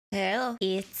Hello,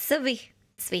 it's me.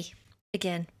 It's me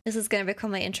again. This is gonna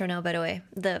become my intro now, by the way.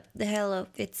 The hello,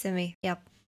 it's me. Yep.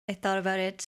 I thought about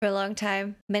it for a long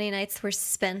time. Many nights were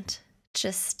spent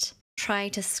just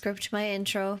trying to script my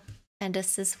intro, and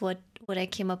this is what I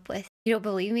came up with. You don't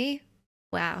believe me?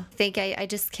 Wow. I think I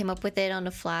just came up with it on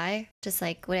the fly, just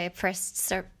like when I pressed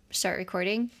start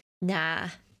recording. Nah.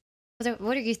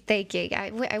 What are you thinking?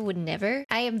 I would never.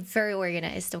 I am very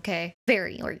organized, okay?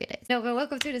 Very organized. No, but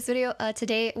welcome to this video.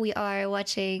 Today we are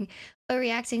watching or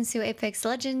reacting to Apex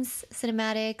Legends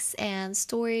cinematics and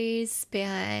stories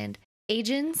behind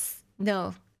agents.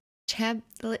 No.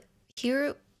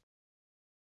 Hero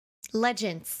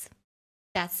Legends.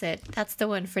 That's it. That's the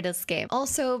one for this game.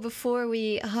 Also, before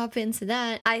we hop into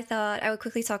that, I thought I would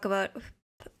quickly talk about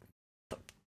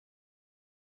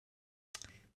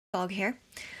dog hair.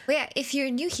 But yeah, if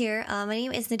you're new here, my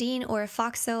name is Nadine or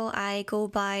Foxo. I go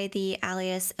by the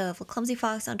alias of Clumsy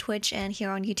Fox on Twitch and here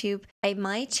on YouTube. I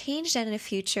might change that in the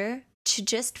future to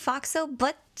just Foxo,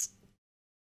 but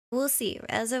we'll see.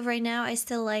 As of right now, I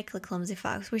still like the Clumsy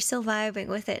Fox. We're still vibing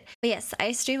with it. But yes,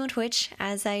 I stream on Twitch,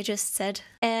 as I just said,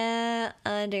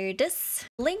 under this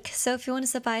link. So if you want to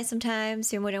stop by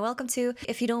sometimes, you're more than welcome to.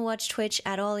 If you don't watch Twitch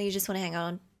at all, you just want to hang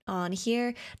out on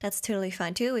here, that's totally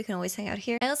fine too. We can always hang out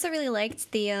here. I also really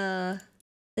liked the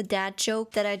dad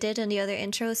joke that I did on the other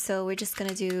intro, so we're just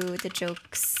gonna do the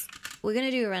jokes. We're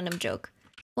gonna do a random joke.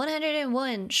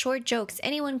 101 short jokes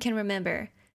anyone can remember.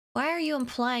 Why are you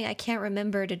implying I can't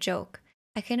remember the joke?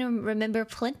 I can remember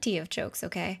plenty of jokes,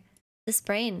 okay? This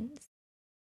brain,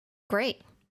 great.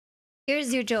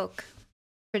 Here's your joke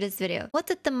for this video. What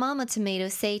did the mama tomato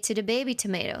say to the baby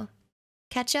tomato?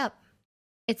 Catch up.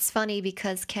 It's funny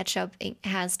because ketchup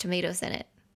has tomatoes in it.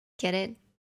 Get it?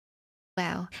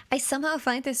 Wow. I somehow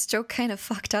find this joke kind of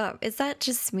fucked up. Is that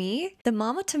just me? The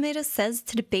mama tomato says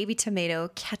to the baby tomato,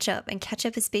 ketchup, and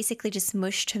ketchup is basically just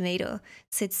mushed tomato.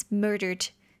 So it's murdered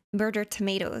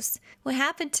tomatoes. What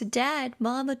happened to dad?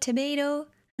 Mama tomato?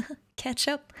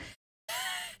 Ketchup?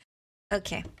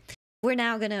 Okay. We're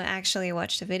now gonna actually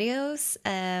watch the videos.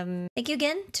 Thank you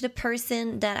again to the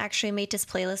person that actually made this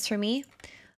playlist for me.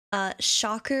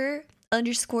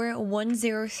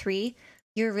 Shocker_103,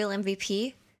 you're a real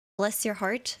MVP. Bless your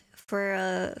heart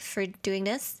for doing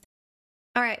this.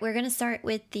 All right, we're gonna start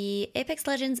with the Apex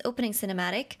Legends opening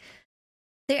cinematic.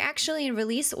 They're actually in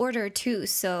release order too,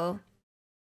 so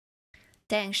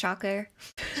dang, Shocker.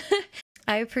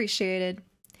 I appreciate it.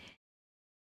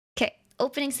 Okay,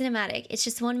 opening cinematic. It's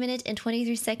just 1 minute and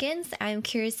 23 seconds. I'm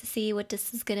curious to see what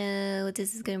this is gonna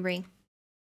bring.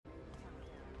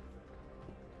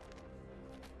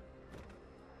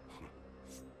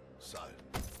 So,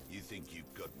 you think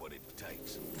you've got what it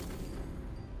takes?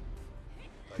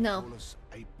 No. They call us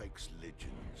Apex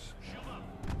Legends.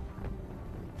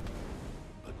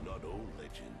 But not all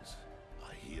legends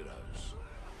are heroes.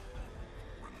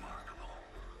 Remarkable.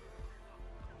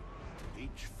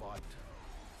 Each fight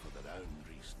for their own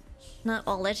reasons. Not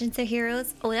all legends are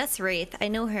heroes. Oh, that's Wraith. I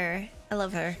know her. I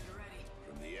love her.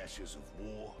 From the ashes of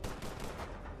war,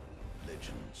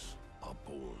 legends are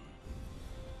born.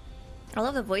 I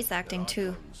love the voice acting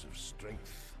too. Icons of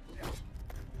strength and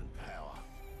power.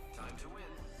 Time to win.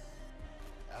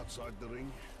 Outside the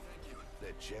ring,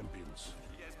 they're champions.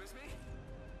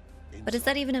 But is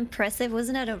that even impressive?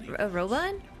 Wasn't that a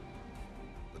robot?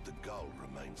 But the goal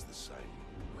remains the same.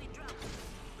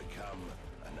 Become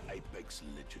an Apex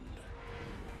legend.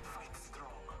 Fight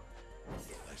strong.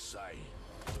 They say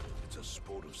it's a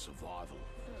sport of survival.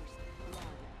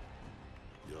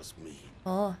 Just me.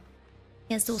 Oh.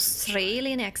 He has the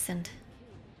Australian accent.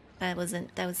 That was...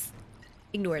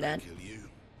 Ignore that. Kill you.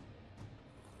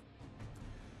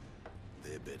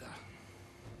 They're better.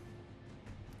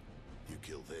 You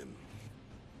kill them.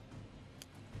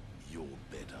 You're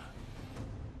better.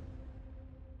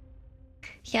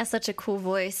 He has such a cool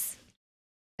voice.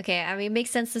 Okay, I mean, it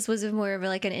makes sense this was more of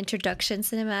like an introduction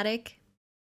cinematic.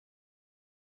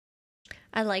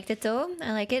 I liked it though.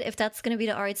 I like it. If that's gonna be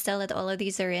the art style that all of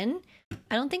these are in,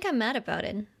 I don't think I'm mad about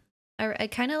it. I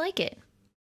kind of like it.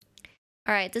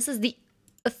 Alright, this is the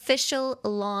official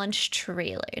launch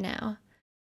trailer now.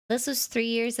 This was 3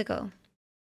 years ago.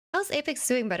 How's Apex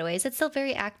doing, by the way? Is it still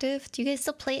very active? Do you guys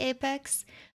still play Apex?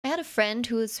 I had a friend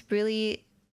who was really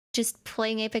just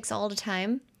playing Apex all the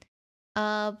time,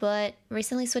 but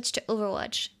recently switched to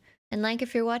Overwatch. And like,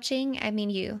 if you're watching, I mean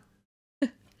you.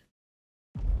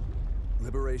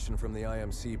 Liberation from the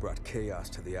IMC brought chaos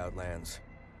to the Outlands,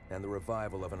 and the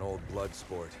revival of an old blood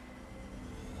sport.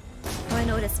 Oh, I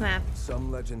know this map.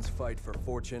 Some legends fight for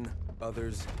fortune,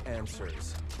 others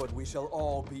answers. But we shall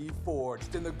all be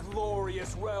forged in the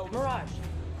glorious realm. Mirage,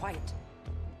 quiet.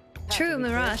 True,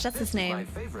 Mirage, that's his name. My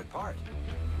favorite part.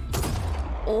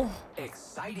 Oh,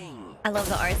 Exciting. I love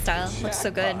the art style. Looks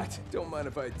so good. Jackpot. Don't mind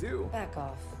if I do. Back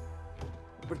off.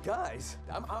 But guys,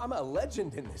 I'm a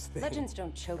legend in this thing. Legends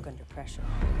don't choke under pressure.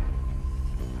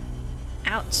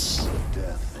 Ouch.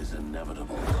 Death is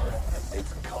inevitable.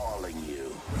 It's calling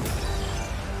you.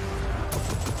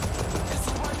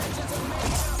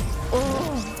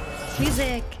 Oh,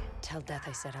 music. Tell Death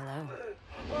I said hello.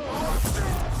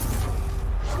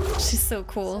 She's so So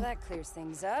cool. that clears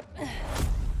things up.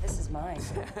 This is mine.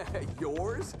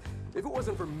 Yours? If it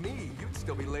wasn't for me, you'd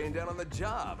still be laying down on the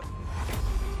job.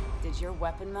 Did your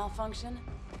weapon malfunction?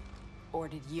 Or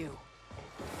did you?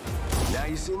 Now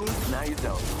you see me, now you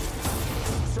don't.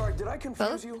 Sorry, did I confuse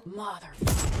Both? you? Mother.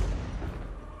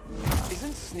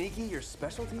 Isn't sneaky your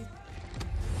specialty?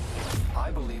 I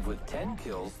believe with 10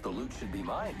 kills, the loot should be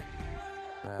mine.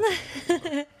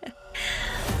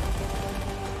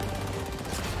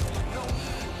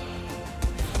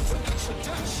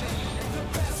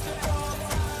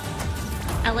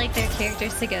 I like their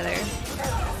characters together.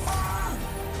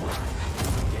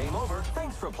 Game over.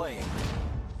 Thanks for playing.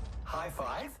 High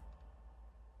five.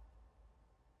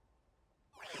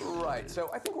 Right, so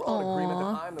I think we're all in agreement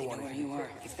that I'm the one Where who... you are,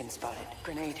 you've been spotted.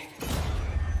 Grenade.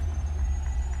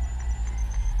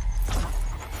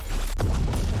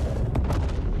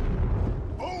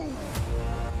 Boom!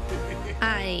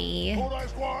 I. Kodai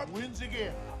Squad wins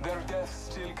again. Their deaths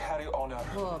still carry honor.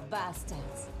 Poor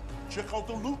bastards. Check out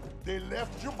the loot. They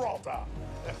left Gibraltar.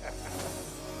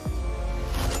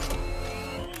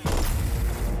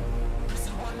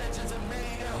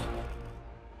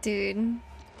 Dude.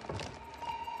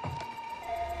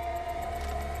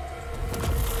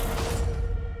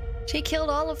 She killed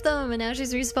all of them and now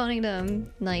she's respawning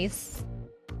them. Nice.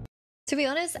 To be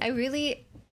honest, I really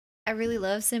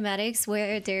love cinematics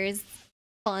where there's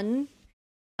fun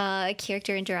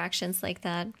character interactions like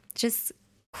that. Just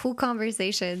cool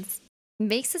conversations.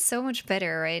 Makes it so much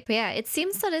better, right? But yeah, it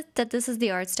seems that this is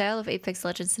the art style of Apex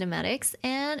Legends cinematics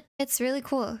and it's really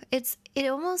cool. It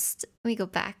almost, let me go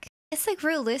back. It's like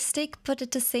realistic, but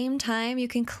at the same time you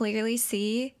can clearly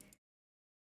see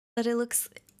that it looks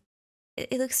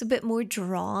a bit more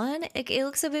drawn. It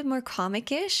looks a bit more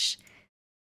comic-ish.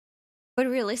 But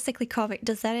realistically comic,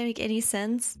 does that make any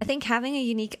sense? I think having a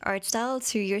unique art style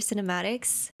to your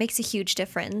cinematics makes a huge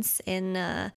difference in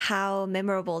how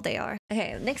memorable they are.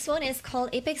 Okay, next one is called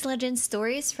Apex Legends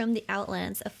Stories from the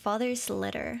Outlands, A Father's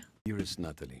Letter. Dearest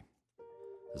Natalie,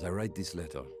 as I write this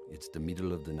letter, it's the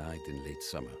middle of the night in late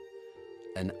summer.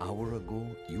 An hour ago,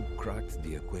 you cracked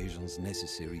the equations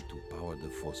necessary to power the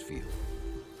force field.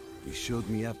 You showed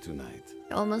me up tonight.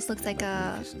 It almost looks like a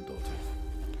magnificent daughter.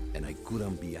 And I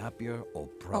couldn't be happier or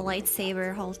prouder.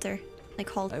 lightsaber halter. Like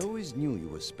halt. I always knew you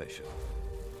were special.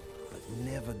 But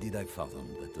never did I fathom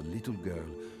that the little girl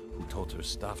who taught her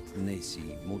staffed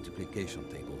Nazi multiplication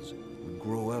tables would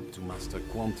grow up to master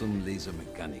quantum laser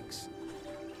mechanics.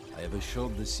 I have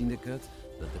assured the Syndicate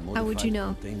that the How would you modified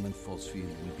know? containment force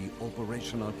field will be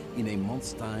operational in a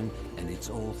month's time, and it's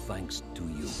all thanks to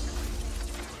you.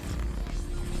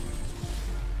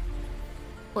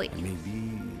 Wait. I may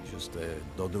be just a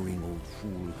doddering old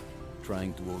fool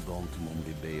trying to hold on to Mon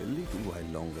Bébé a little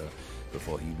while longer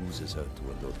before he loses her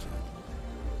to a daughter.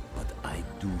 But I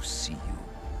do see you.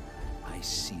 I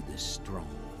see the strong,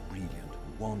 brilliant,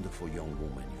 wonderful young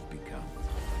woman you've become.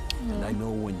 And I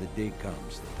know when the day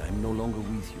comes that I'm no longer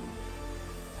with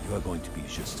you, you are going to be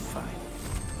just fine.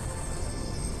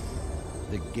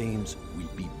 The games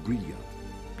will be brilliant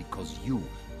because you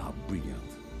are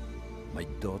brilliant. My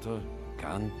daughter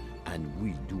can and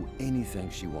will do anything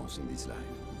she wants in this life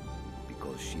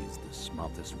because she is the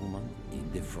smartest woman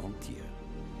in the frontier.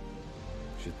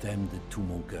 Je t'aime de tout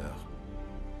mon cœur,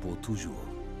 pour toujours,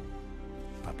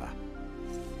 Papa.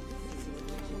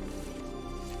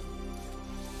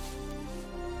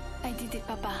 I did it,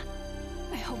 Papa.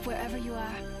 I hope wherever you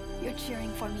are, you're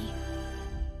cheering for me.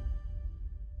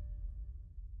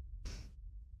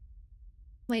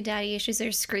 My daddy issues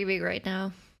are screaming right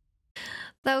now.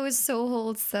 That was so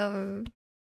wholesome.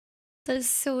 That is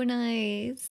so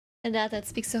nice. And that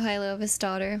speaks so highly of his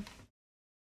daughter.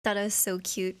 That is so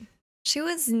cute. She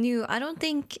was new. I don't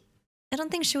think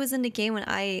she was in the game when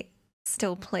I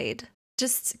still played.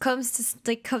 Just comes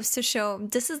to show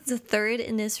this is the third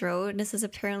in this row, and this is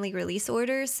apparently release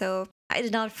order, so I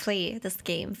did not play this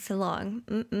game for long.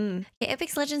 Okay,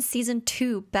 Apex Legends Season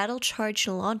 2 Battle Charge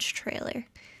launch trailer.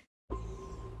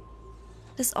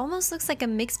 This almost looks like a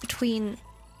mix between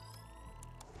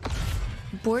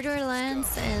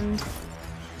Borderlands and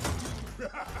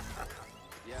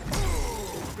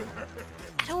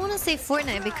I don't want to say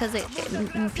Fortnite because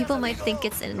people might think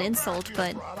it's an insult,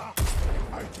 but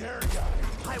I dare ya.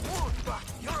 I would, but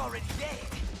you're already dead.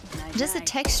 just the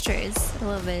textures a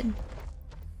little bit.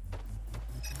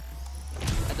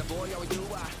 As a boy, I was you.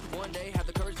 I one day had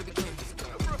the courage to be king.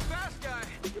 For a fast guy,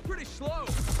 you're pretty slow.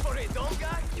 For a dumb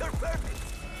guy, you're perfect.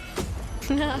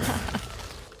 I am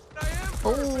perfect.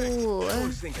 Oh, I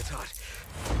always think it's hot.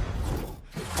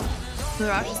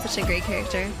 Mirage is such a great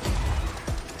character.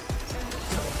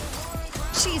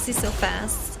 Jeez, he's so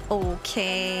fast.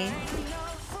 Okay.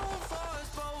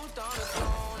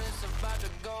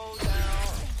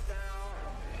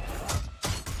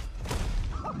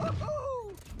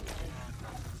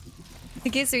 It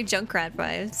gives her Junkrat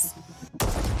vibes.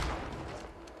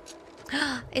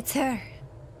 It's her.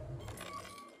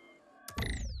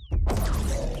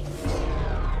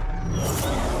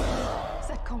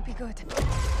 That can't be good.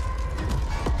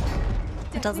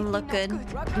 It doesn't look good.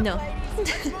 No.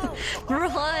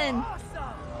 Run!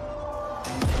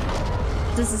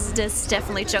 This is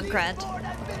definitely Junkrat.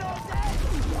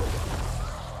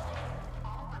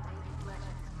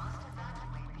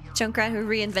 Junkrat who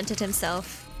reinvented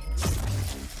himself.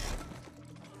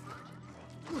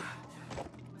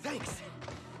 Thanks.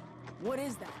 What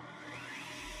is that?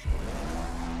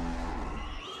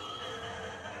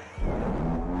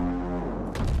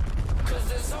 Cause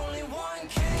there's only one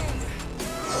king.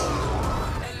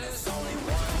 And there's only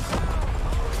one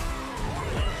crown.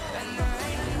 And there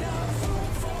ain't enough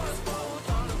room for us both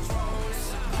on the throne. It's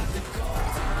about to go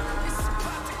down. It's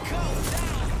about to go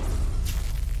down.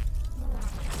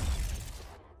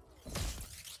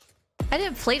 I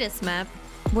didn't play this map.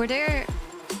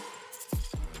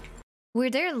 Were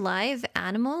there live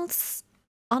animals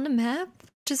on the map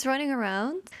just running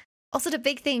around? Also the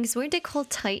big things, weren't they called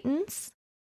Titans?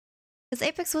 Because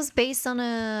Apex was based on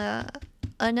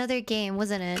another game,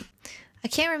 wasn't it? I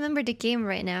can't remember the game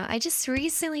right now. I just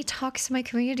recently talked to my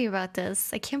community about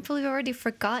this. I can't believe I've already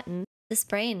forgotten. This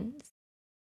brain.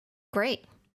 Great.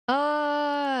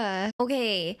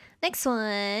 Okay. Next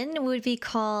one would be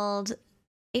called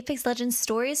Apex Legends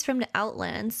Stories from the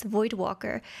Outlands,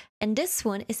 Voidwalker. And this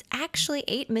one is actually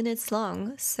 8 minutes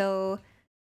long, so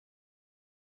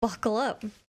buckle up.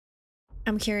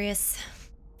 I'm curious.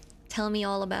 Tell me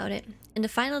all about it. In the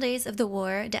final days of the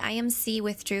war, the IMC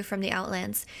withdrew from the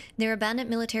Outlands. In their abandoned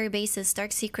military bases,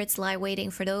 dark secrets lie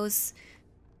waiting for those.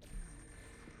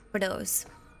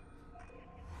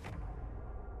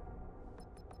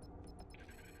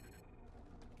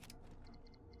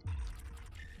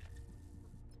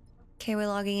 Okay, we're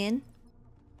logging in.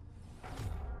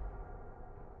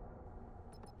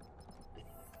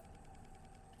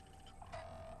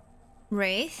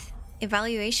 Wraith?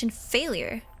 Evaluation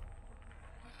failure.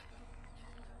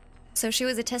 So she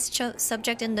was a test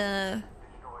subject in this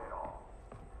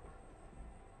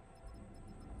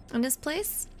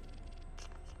place?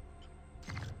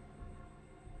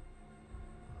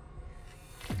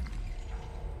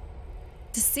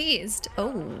 Deceased.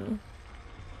 Oh.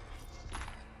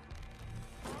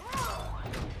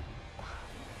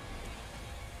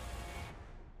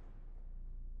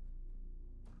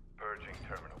 Purging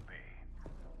Terminal B.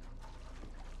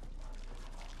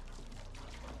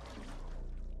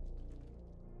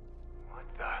 What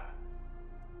the?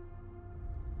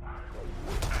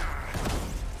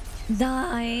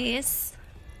 Nice.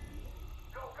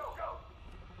 Go, go, go!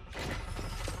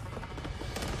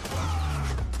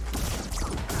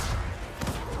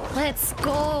 Let's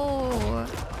go.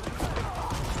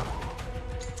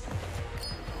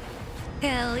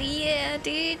 Hell yeah,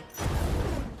 dude.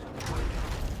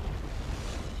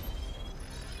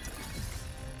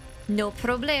 No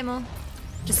problemo.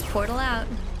 Just portal out.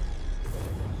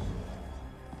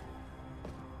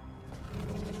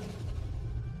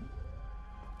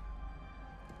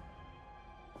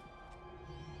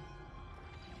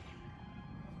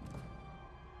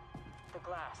 The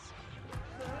glass.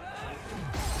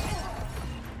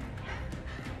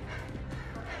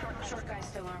 Short guy's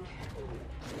still armed.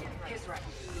 He's right.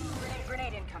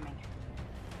 Grenade incoming.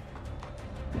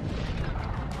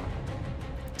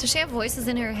 Does she have voices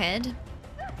in her head?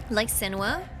 Like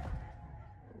Senua?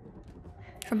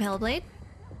 From Hellblade?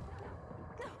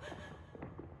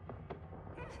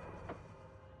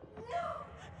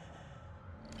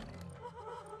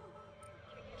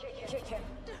 Kick him.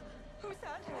 Who's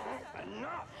that?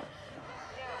 Enough!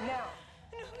 Now.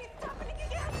 No, he's happening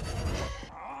again.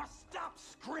 Oh, stop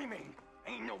screaming!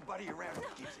 Ain't nobody around who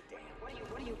gives a damn.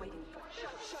 What are you waiting for?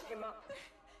 Shut him up.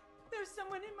 There's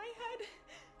someone in my head.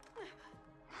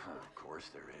 Of course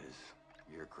there is.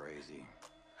 You're crazy.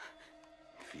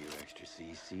 few extra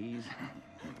CCs.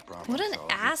 What an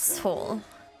asshole.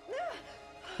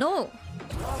 No.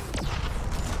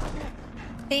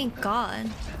 Thank God.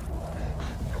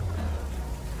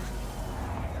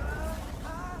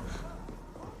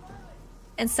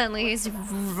 And suddenly he's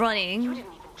running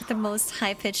with the most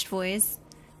high-pitched voice.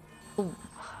 Ooh.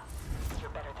 You're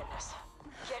better than this.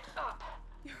 Get up.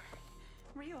 You're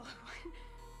real.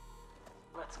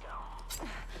 Let's go.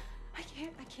 I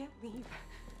can't leave.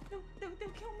 No, they'll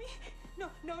kill me.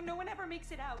 No one ever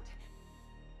makes it out.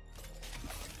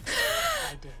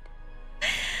 I did.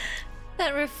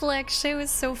 That reflection was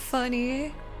so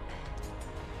funny.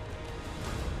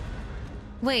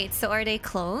 Wait, so are they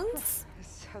clones?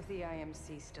 So the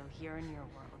IMC's still here in your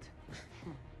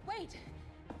world. Wait,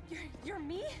 you're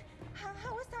me?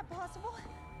 How is that possible?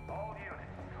 All units,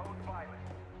 code violet.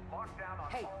 Lockdown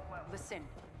on Hey, all levels. listen.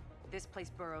 This place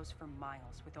burrows for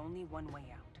miles with only one way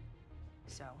out.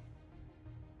 So,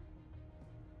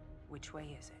 which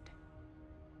way is it?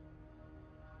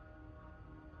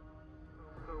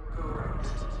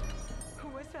 Who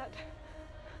was that?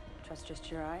 Trust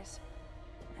just your eyes,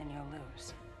 and you'll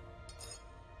lose.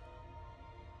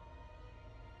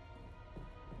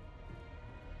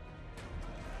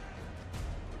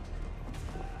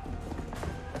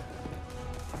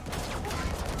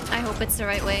 I hope it's the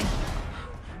right way.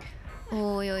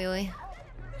 Oi, oi, oi.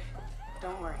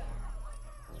 Don't worry.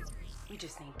 We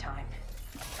just need time.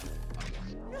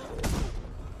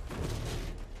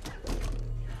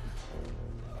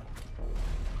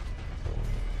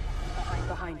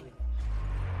 Behind you.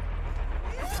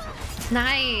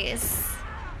 Nice.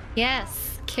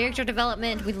 Yes. Character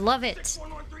development. We love it.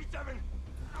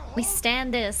 We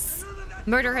stand this.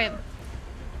 Murder him.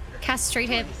 Castrate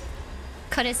him.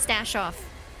 Cut his stash off.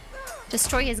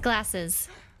 Destroy his glasses.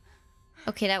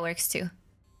 Okay, that works too.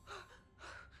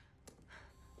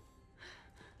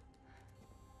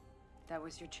 That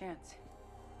was your chance.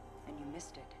 And you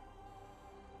missed it.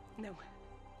 No,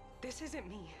 this isn't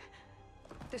me.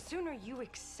 The sooner you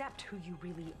accept who you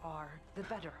really are, the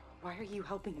better. Why are you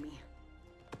helping me?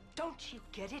 Don't you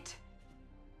get it?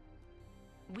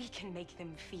 We can make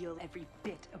them feel every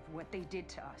bit of what they did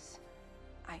to us.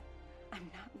 I'm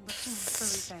not looking for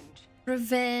revenge.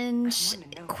 Revenge.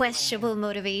 Questionable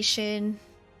motivation.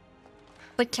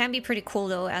 But can be pretty cool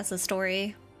though as a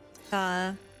story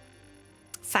factor.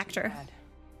 Bad.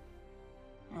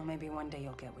 Well, maybe one day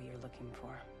you'll get what you're looking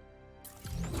for.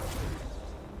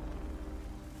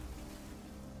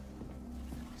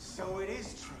 So it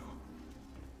is true.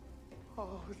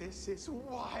 Oh, this is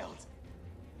wild.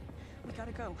 We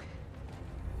gotta go.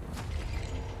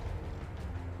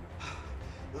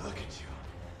 Look at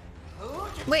you.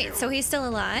 Look at Wait, you. so he's still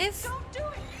alive? Don't do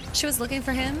it! She was looking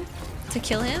for him to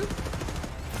kill him?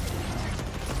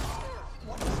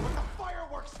 What is with the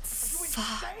fireworks? Are you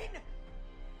insane?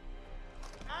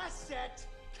 Asset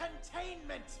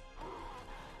containment.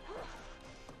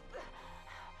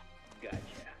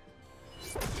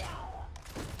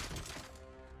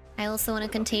 I also want to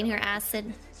contain her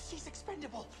acid. She's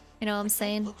expendable. You know what I'm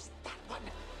saying? Lose that one.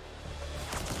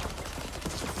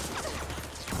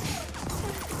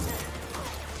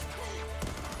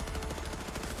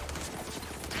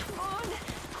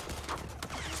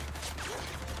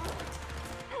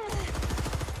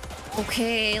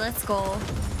 Okay, let's go.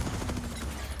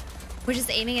 We're just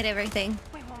aiming at everything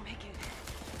We won't make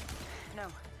it. No,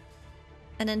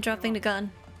 and then dropping the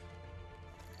gun.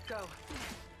 go.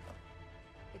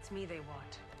 It's me they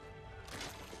want.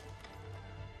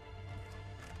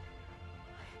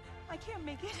 I can't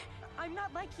make it. I'm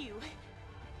not like you.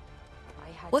 I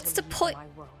had What's to the leave point? my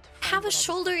world, find Have a what I was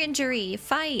shoulder looking injury.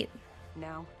 Fight. for.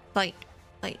 Now, Fight.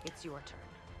 Fight. it's your turn.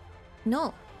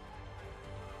 No.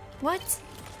 What?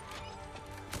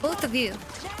 Both of you.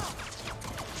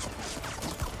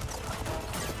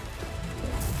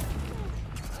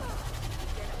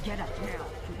 Get up now.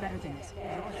 You're better than this.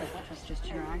 Trust just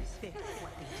your eyes.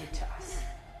 What they did to us.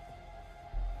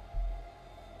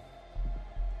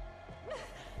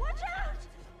 Watch out!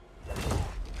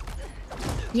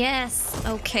 Yes.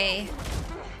 Okay.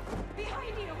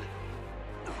 Behind you!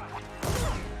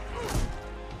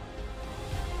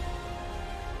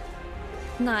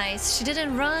 Nice. She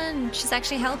didn't run. She's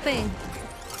actually helping.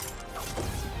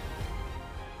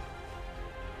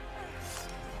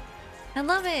 I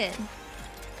love it.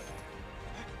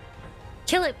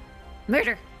 Kill it.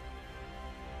 Murder.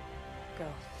 Go.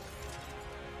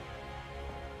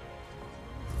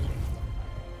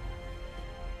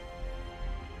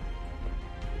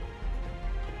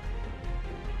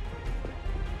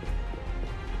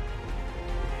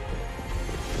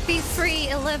 Be free,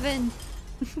 11.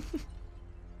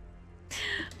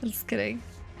 kidding.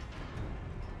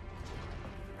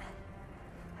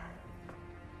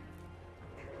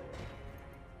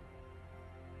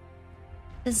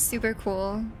 This is super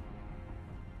cool.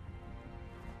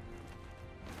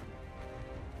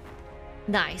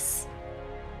 Nice.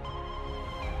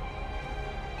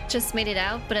 Just made it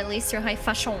out, but at least you're high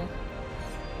fashion.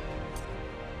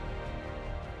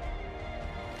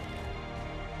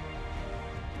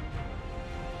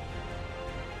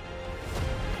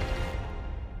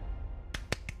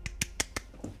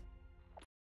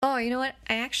 Oh, you know what?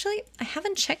 I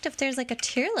haven't checked if there's like a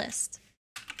tier list.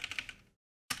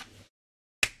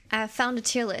 I found a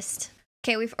tier list.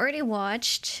 Okay, we've already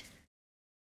watched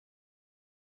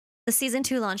the season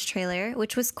 2 launch trailer,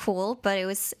 which was cool, but it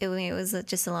was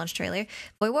just a launch trailer.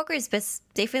 Voidwalker is best,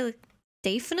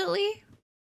 definitely.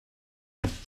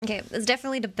 Okay, it's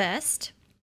definitely the best.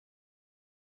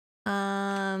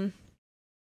 A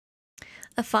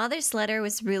Father's Letter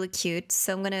was really cute,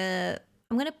 so I'm gonna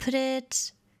put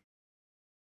it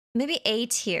maybe A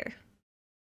tier.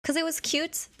 Because it was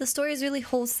cute, the story is really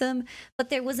wholesome, but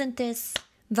there wasn't this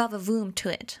va-va-voom to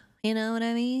it. You know what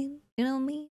I mean? You know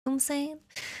me? What I'm saying?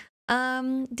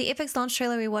 The Apex launch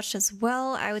trailer we watched as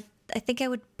well. I think I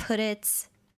would put it,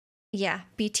 yeah,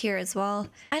 B tier as well.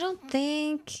 I don't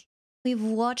think we've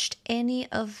watched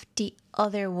any of the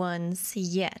other ones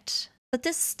yet. But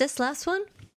this last one,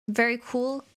 very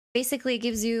cool. Basically, it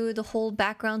gives you the whole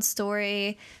background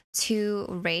story to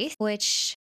Wraith,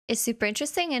 which is super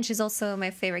interesting, and she's also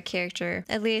my favorite character.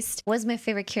 At least was my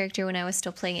favorite character when I was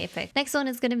still playing Apex. Next one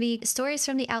is gonna be Stories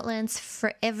from the Outlands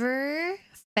Forever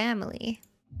Family.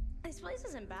 This place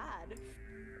isn't bad,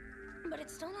 but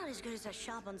it's still not as good as that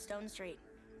shop on Stone Street.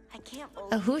 I can't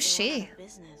believe who's they went she? out of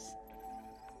business.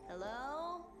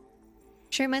 Hello?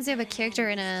 She reminds me of a character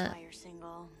in a,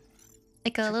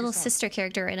 like a little sister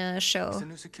character in a show. It's a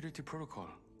new security protocol,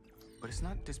 but it's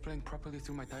not displaying properly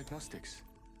through my diagnostics.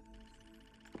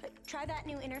 Try that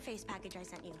new interface package I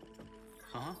sent you.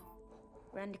 Huh?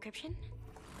 Run decryption?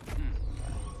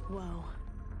 Whoa.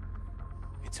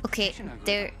 Okay,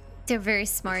 they're very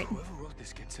smart. If whoever wrote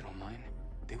this gets it online,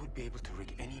 they would be able to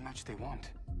rig any match they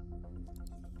want.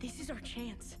 This is our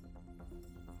chance.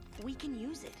 We can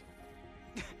use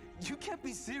it. You can't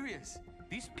be serious.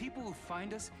 These people will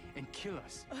find us and kill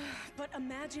us. But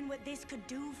imagine what this could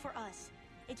do for us.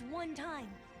 It's one time,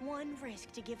 one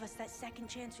risk to give us that second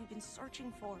chance we've been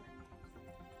searching for.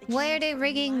 Why are they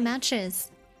rigging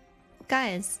matches?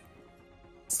 Guys,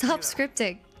 stop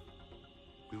scripting.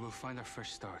 We will find our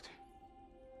fresh start.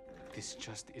 This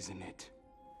just isn't it.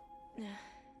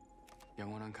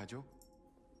 영원한 가족?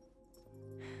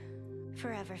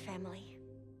 Forever family.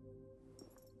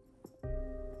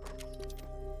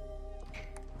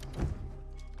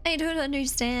 I don't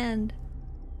understand.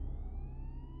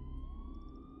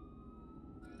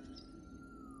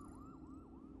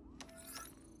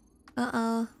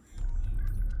 Uh-oh.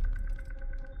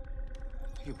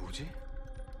 이게 뭐지?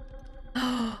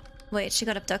 Wait, she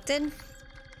got abducted?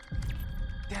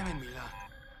 Damn it,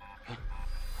 Mila.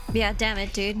 Yeah, damn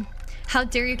it, dude. How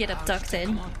dare you get abducted?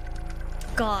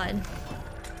 God.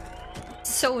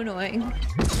 So annoying.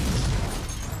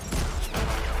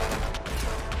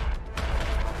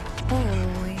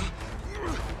 Holy.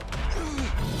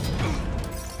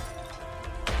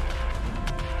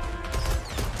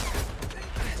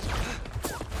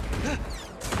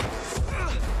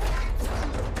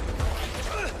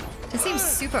 This seems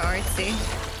super artsy.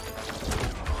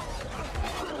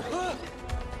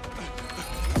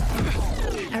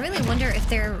 I really wonder if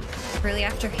they're really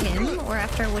after him or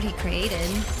after what he created.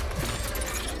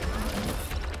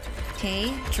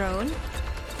 Okay, drone.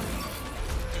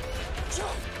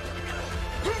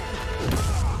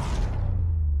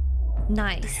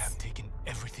 Nice. They have taken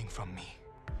everything from me.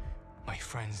 My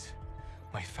friends,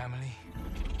 my family,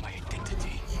 my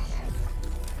identity.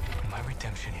 My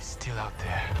redemption is still out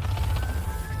there.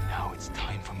 Now it's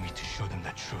time for me to show them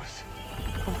the truth.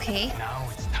 Okay. Now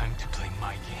it's time to play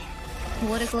my game.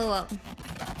 What a glow up.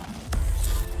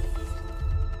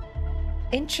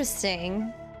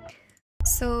 Interesting.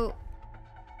 So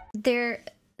they're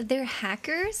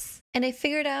hackers, and they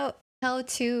figured out how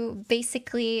to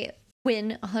basically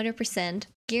win 100%,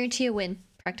 guarantee a win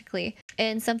practically,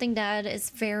 and something that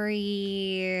is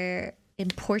very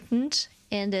important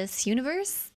in this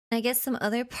universe. I guess some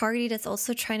other party that's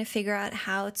also trying to figure out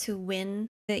how to win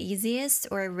the easiest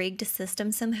or rig the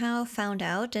system somehow found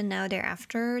out, and now they're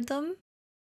after them.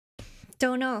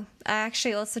 Don't know. I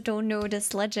actually also don't know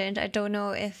this legend. I don't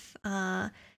know if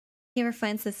he ever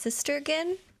finds his sister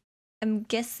again. I'm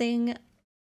guessing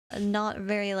not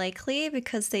very likely,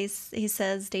 because he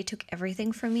says they took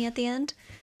everything from me at the end.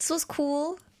 This was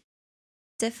cool.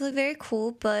 Definitely very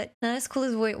cool, but not as cool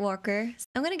as Voidwalker.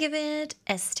 I'm gonna give it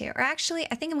S tier. Or actually,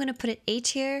 I think I'm gonna put it A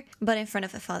tier, but in front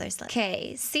of a Father's Love.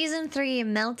 Okay, Season 3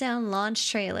 Meltdown launch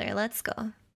trailer. Let's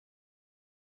go.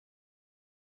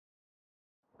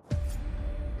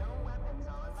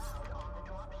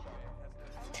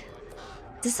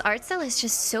 This art style is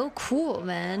just so cool,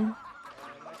 man.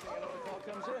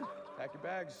 Pack your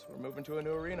bags. We're moving to a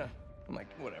new arena. I'm like,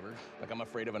 whatever. Like, I'm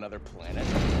afraid of another planet.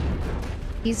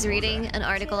 He's reading an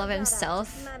article of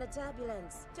himself.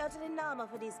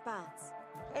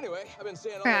 Anyway, I've been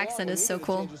saying all Her along accent we is need so to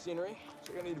cool. change the scenery,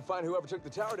 so you're gonna need to find whoever took the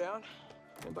tower down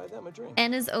and buy them a drink.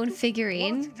 And his own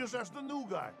figurine. Why don't you just ask the new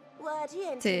guy? What? He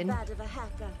ain't Dude. too bad of a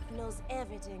hacker. Knows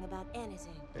everything about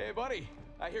anything. Hey, buddy.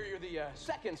 I hear you're the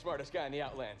second smartest guy in the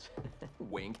Outlands.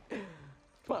 Wink.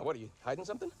 Come on, what are you, hiding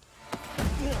something?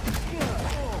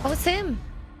 Oh, it's him.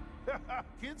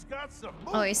 Kid's got some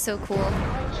moves. Oh, he's so cool.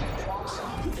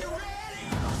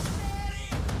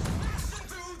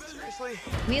 Seriously?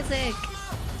 Music.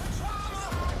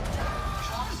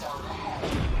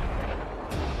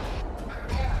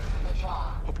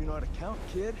 Hope you know how to count,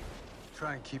 kid.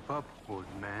 Try and keep up, old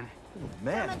man.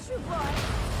 Man. Not true, boy.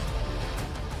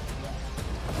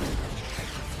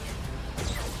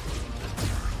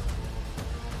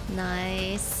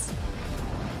 Nice.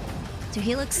 Dude,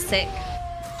 he looks sick.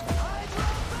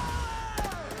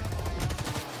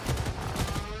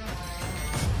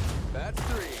 That's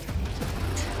 3.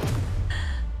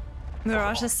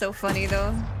 Mirage is so funny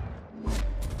though.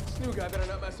 This new guy better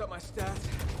not mess up my stats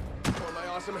or my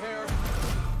awesome hair.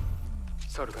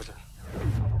 Sorry, cousin.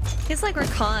 He's like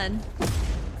Rakan.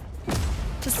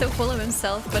 Just so full of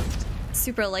himself, but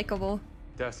super likable.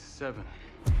 That's 7.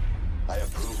 I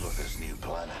approve of this new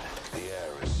planet. The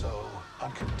air is so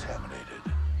uncontaminated.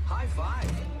 High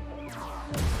five.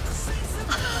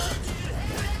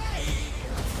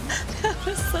 That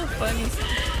was so funny.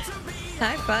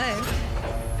 High five.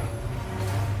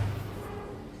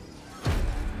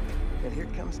 And here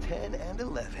comes 10 and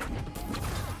 11.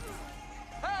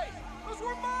 Hey, those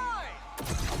were mine!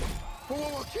 Whoa, whoa,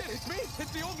 whoa, kid, it's me!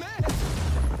 It's the old man!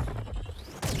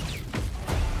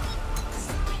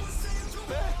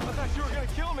 Man, I thought you were gonna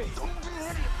kill me!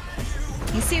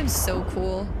 He seems so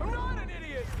cool. I'm not an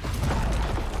idiot!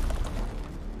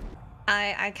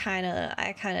 I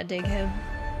kinda dig him.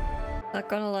 Not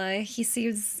gonna lie, he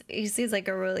seems like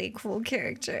a really cool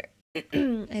character.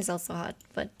 He's also hot,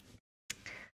 but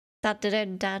that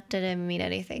didn't mean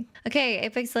anything. Okay,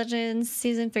 Apex Legends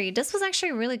Season 3. This was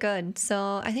actually really good,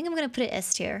 so I think I'm gonna put it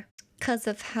S tier because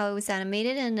of how it was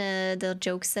animated and the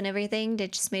jokes and everything. They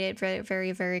just made it very,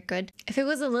 very, very good. If it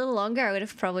was a little longer, I would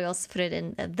have probably also put it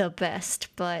in the best,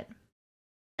 but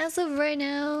as of right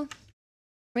now,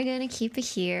 we're gonna keep it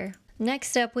here.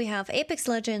 Next up, we have Apex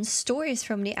Legends Stories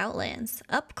from the Outlands.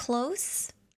 Up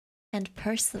close and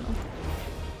personal.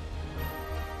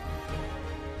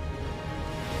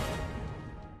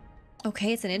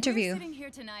 Okay, it's an interview. We're sitting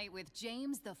here tonight with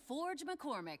James the Forge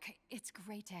McCormick. It's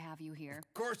great to have you here.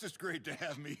 Of course it's great to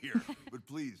have me here. But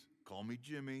please, call me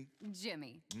Jimmy.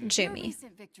 Jimmy. Jimmy. Your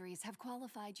recent victories have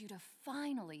qualified you to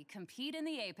finally compete in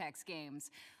the Apex Games.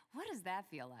 What does that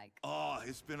feel like? Oh,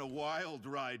 it's been a wild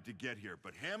ride to get here,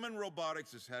 but Hammond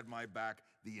Robotics has had my back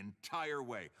the entire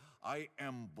way. I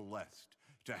am blessed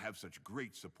to have such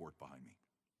great support behind me.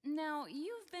 Now,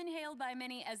 you've been hailed by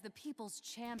many as the people's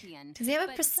champion. Does he have a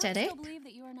but prosthetic some still believe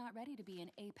that you are not ready to be an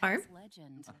Apex arm?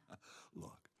 legend.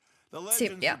 Look, the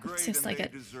legends yeah, are great seems and like they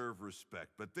it. deserve respect,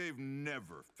 but they've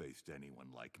never faced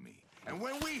anyone like me. And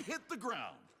when we hit the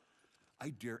ground, I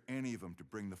dare any of them to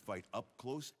bring the fight up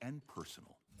close and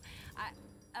personal.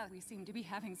 We seem to be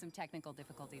having some technical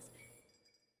difficulties.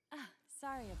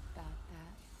 Sorry about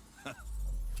that.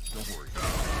 Don't worry.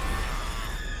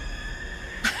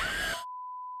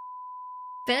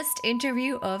 Best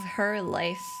interview of her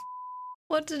life.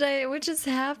 What just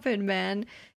happened, man?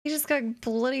 He just got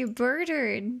bloody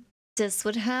murdered. This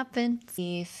would happen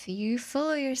if you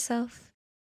fool yourself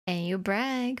and you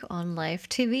brag on live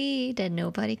TV that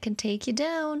nobody can take you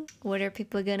down. What are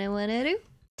people gonna wanna do?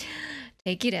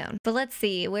 Take you down. But let's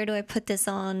see, where do I put this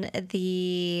on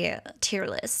the tier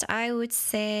list? I would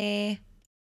say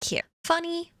here.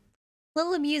 Funny, a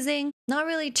little amusing, not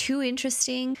really too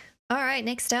interesting. All right,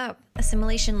 next up,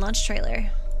 Assimilation launch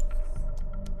trailer.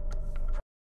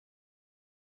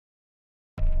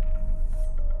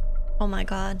 Oh my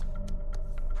god.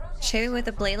 Shaving with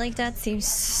a blade like that seems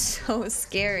so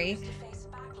scary.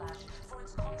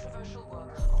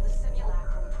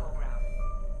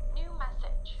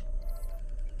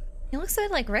 He looks a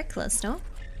bit like Reckless, no?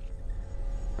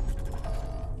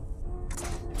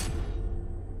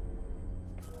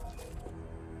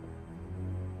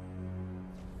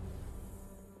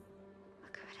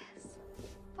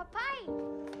 Papai!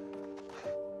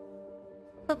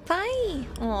 Papai!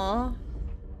 Aw.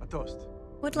 A toast.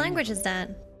 What language is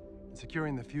that?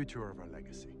 Securing the future of our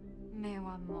legacy. Meu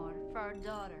amor, for our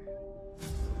daughter.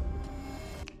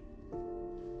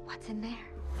 What's in there?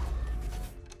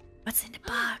 What's in the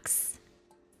box?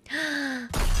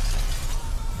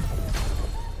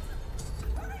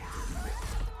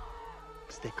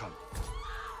 Stay calm.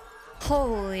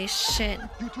 Holy shit.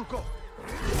 You two go.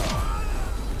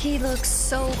 He looks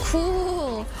so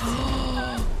cool.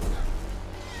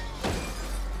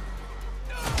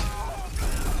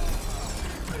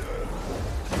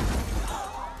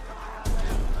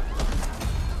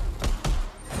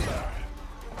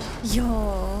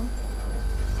 Yo.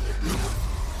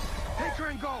 Take her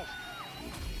and go.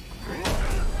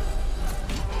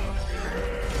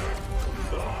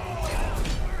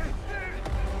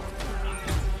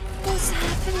 What's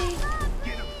happening?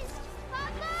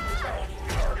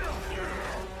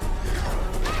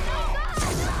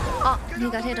 Oh, he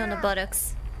got hit on the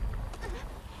buttocks.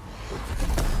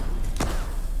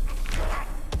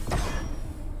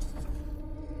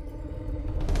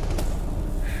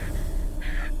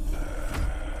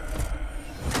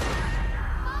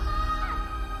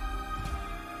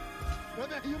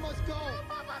 Brother, you must go.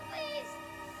 Papa, please.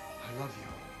 I love you.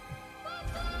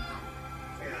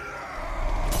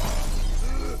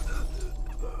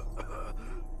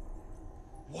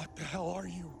 What the hell are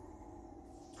you?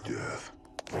 Death.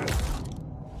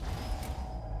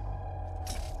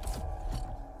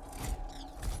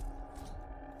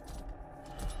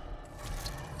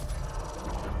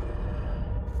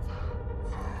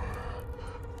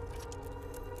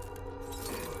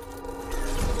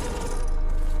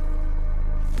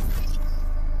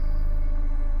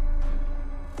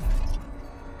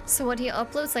 So what, he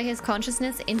uploads like his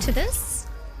consciousness into this?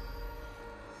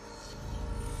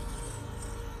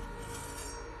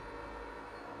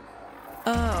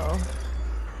 Oh.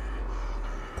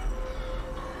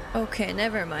 Okay,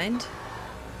 never mind.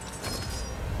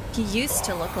 He used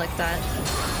to look like that.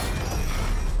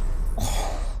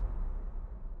 Oh.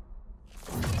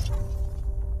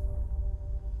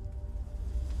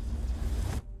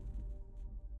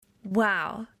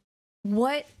 Wow.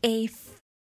 What a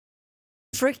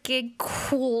freaking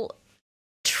cool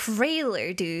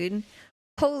trailer, dude.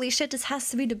 Holy shit, this has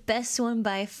to be the best one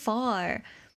by far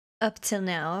up till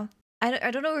now. I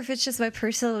don't know if it's just my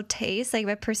personal taste, like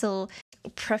my personal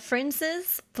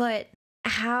preferences, but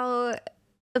how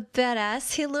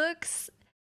badass he looks,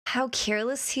 how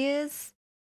careless he is,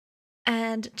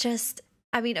 and just,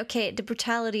 I mean, okay, the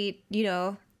brutality, you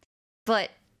know,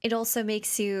 but it also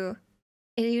makes you,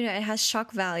 you know, it has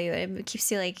shock value, and it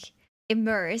keeps you like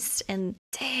immersed, and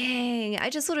dang, I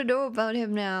just want to know about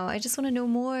him now. I just want to know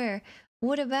more.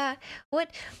 What about,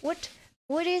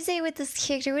 what is it with this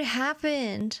character? What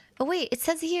happened? Oh wait, it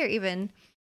says here even.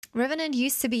 Revenant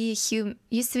used to be human.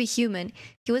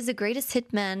 He was the greatest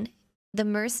hitman the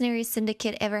mercenary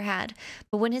syndicate ever had.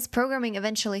 But when his programming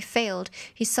eventually failed,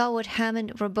 he saw what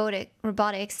Hammond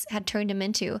Robotics had turned him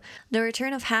into. The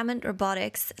return of Hammond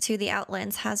Robotics to the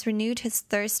Outlands has renewed his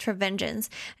thirst for vengeance,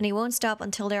 and he won't stop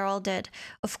until they're all dead.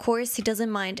 Of course, he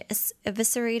doesn't mind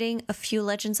eviscerating a few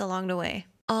legends along the way.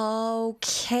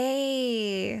 Okay,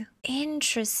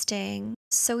 interesting.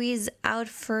 So he's out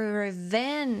for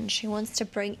revenge. He wants to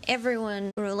bring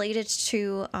everyone related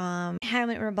to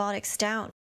Hammond Robotics down.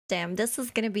 Damn, this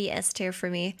is gonna be S tier for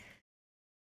me.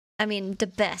 I mean, the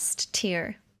best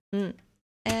tier.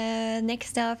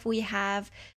 Next up, we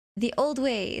have The Old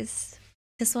Ways.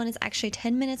 This one is actually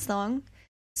 10 minutes long,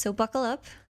 so buckle up.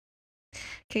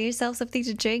 Get yourself something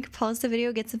to drink, pause the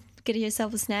video, get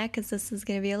yourself a snack, because this is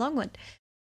gonna be a long one.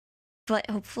 But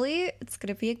hopefully, it's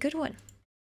gonna be a good one.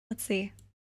 Let's see.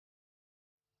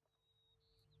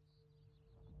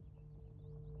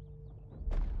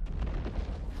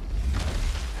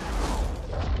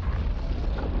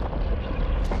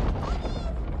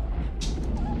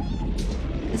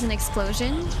 There's an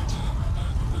explosion.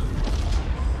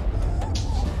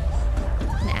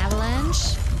 An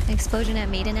avalanche. An explosion that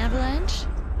made an avalanche.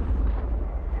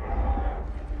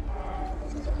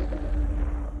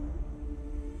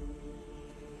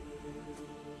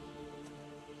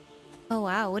 Oh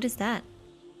wow, what is that?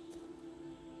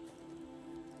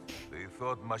 They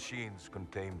thought machines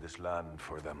contained this land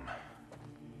for them.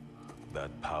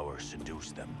 That power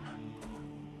seduced them.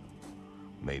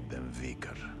 Made them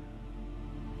weaker.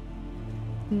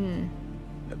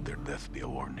 Let their death be a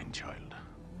warning, child.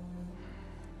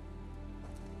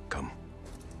 Come.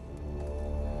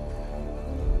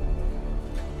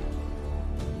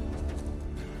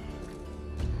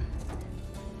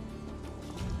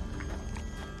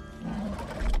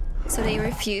 So they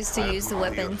refuse to use the Your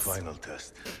weapons. final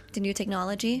test. The new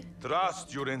technology.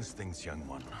 Trust your instincts, young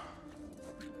one.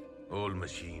 All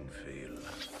machine fail.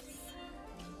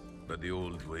 But the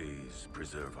old ways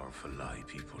preserve our Falai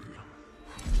people.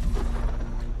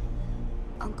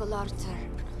 Uncle Arthur.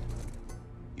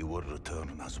 You will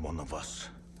return as one of us.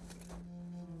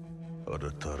 Or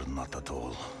return not at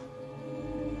all.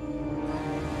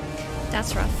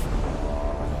 That's rough.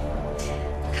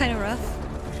 Kind of rough.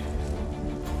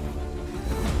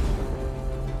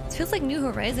 It feels like New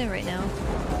Horizon right now.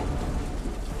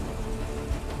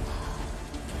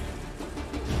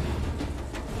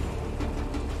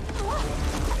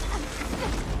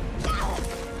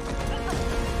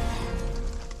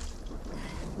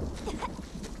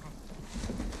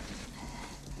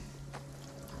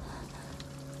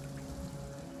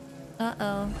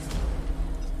 Uh-oh.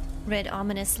 Red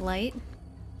ominous light.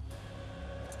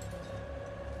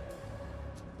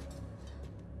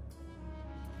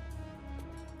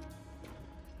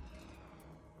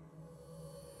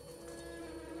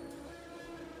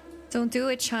 Don't do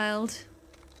it, child.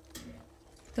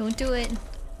 Don't do it.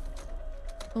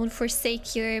 Don't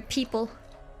forsake your people.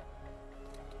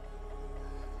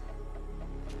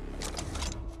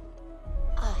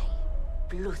 I,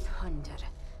 Bloodhunder,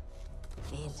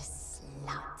 will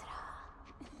slaughter.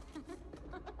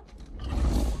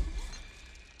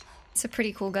 It's a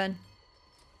pretty cool gun.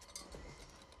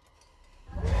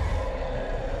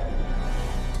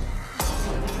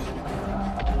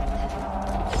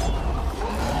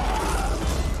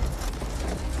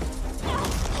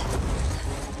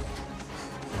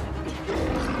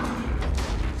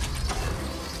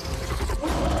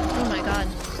 Oh my god.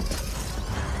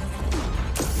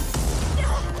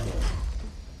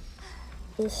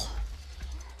 Oh.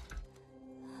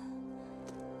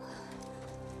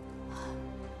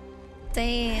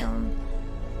 Damn.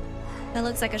 That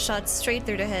looks like a shot straight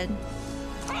through the head.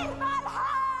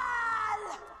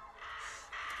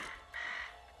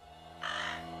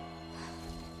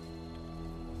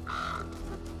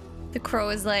 The crow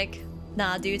is like,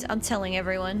 nah, dude, I'm telling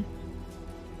everyone.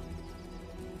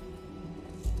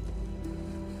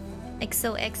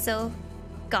 XOXO,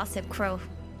 gossip crow.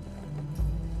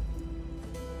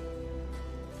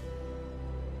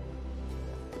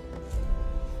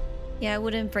 Yeah, I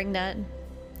wouldn't bring that.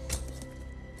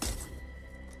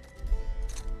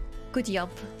 Good job.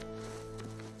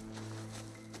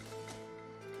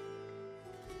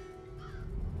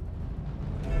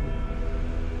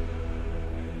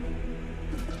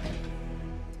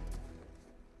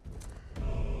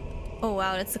 Oh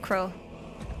wow, that's the crow.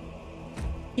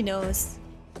 He knows.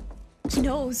 He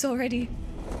knows already.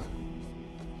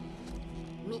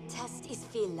 Me test is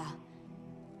Villa.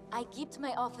 I give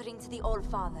my offering to the All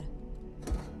Father.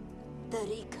 The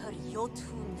Rikar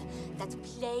Jotun that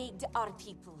plagued our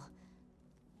people.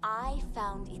 I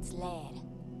found its lair.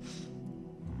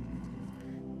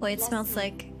 Wait, it smells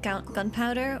like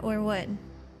gunpowder or what?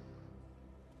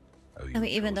 I mean,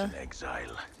 even though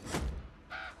exile.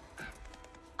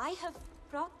 I have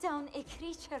brought down a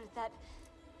creature that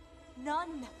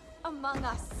none among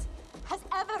us has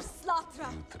ever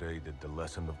slaughtered. You traded the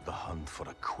lesson of the hunt for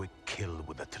a quick kill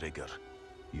with a trigger.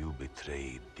 You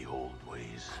betrayed the old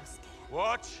ways.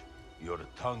 Watch your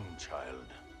tongue, child.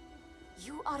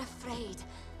 You are afraid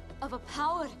of a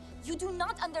power you do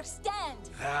not understand.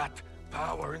 That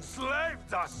power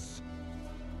enslaved us.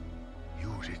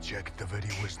 You reject the very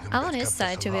wisdom. I'm on his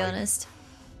side, to be honest.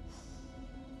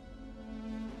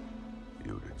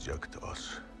 You reject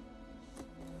us.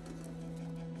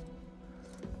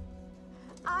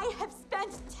 I have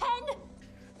spent 10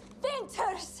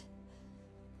 winters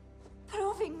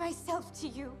proving myself to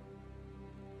you.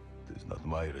 It is not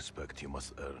my respect you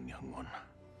must earn, young one.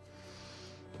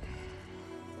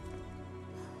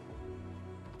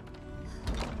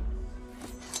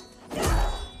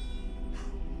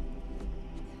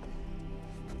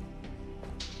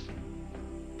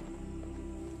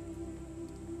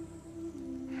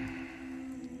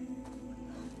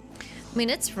 I mean,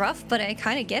 it's rough, but I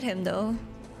kind of get him, though.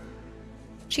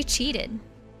 She cheated.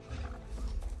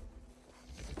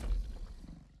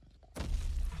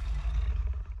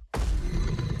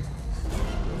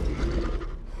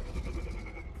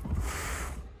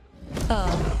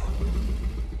 Oh.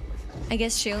 I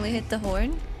guess she only hit the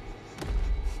horn?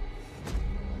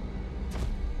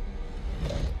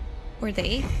 Or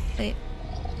they?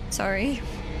 Sorry.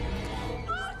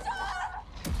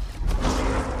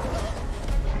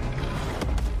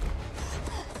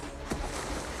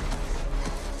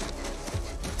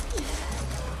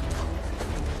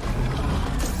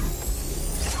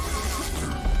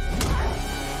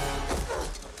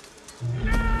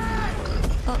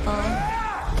 Uh-oh.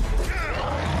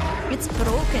 It's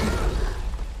broken.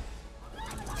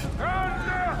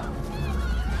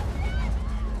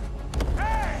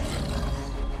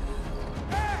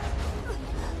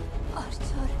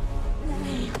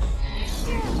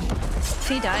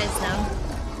 He dies now.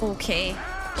 Okay.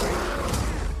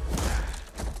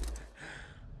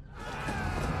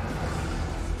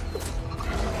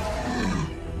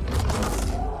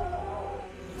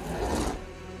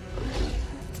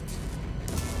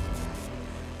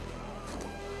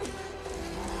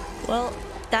 Well,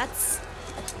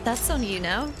 that's on you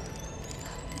now.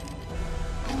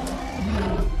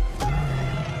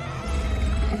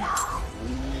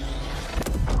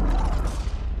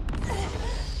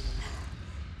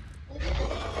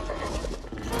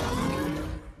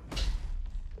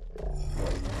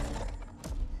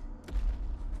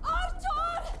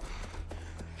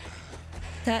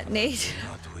 That Nate.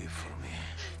 Not wait for me.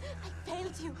 I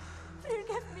failed you.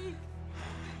 Forgive me.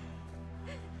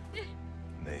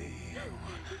 Nay.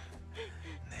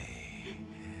 Nay.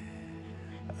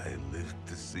 I lived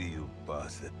to see you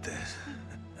pass the test.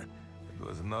 It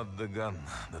was not the gun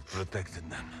that protected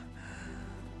them.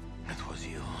 It was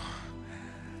you.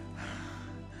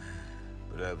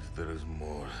 Perhaps there is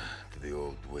more to the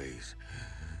old ways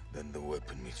than the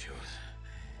weapon we chose.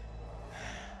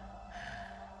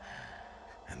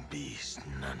 And beast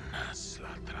nana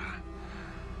slatra.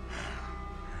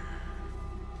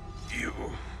 You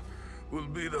will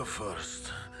be the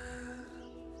first.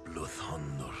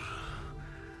 Bloodhunter.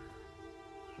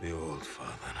 The old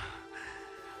father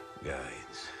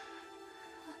guides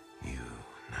you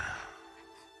now.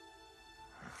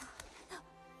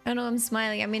 I know I'm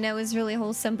smiling. I mean, that was really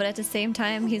wholesome, but at the same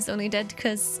time, he's only dead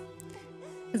because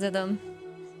of them.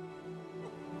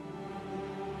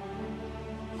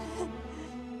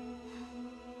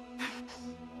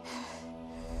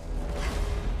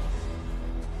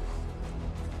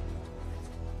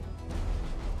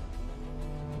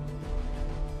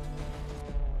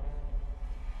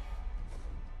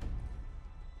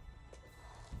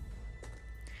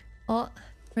 Oh,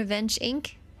 Revenge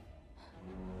Inc.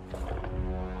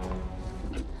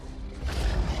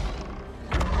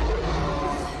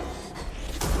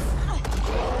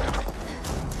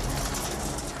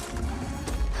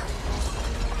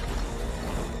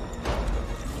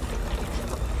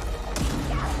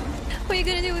 What are you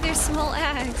gonna do with your small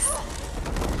axe?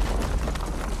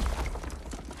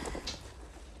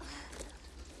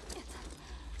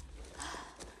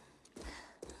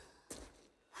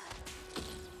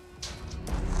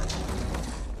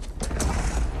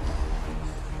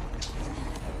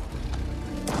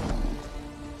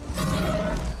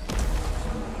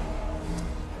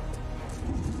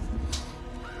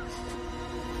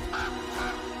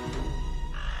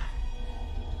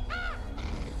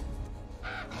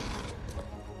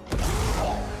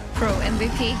 Pro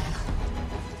MVP.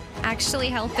 Actually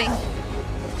helping.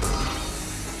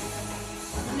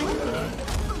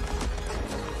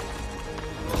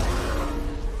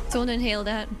 Don't inhale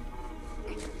that.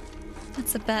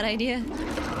 That's a bad idea.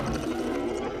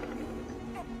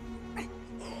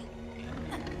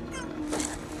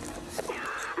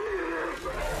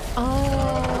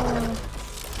 Oh.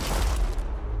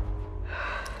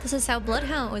 This is how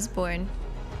Bloodhound was born.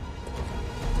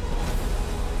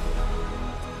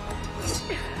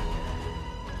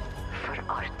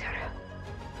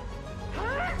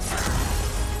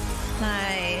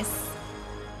 Nice.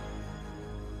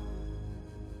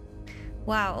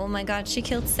 Wow, oh my god, she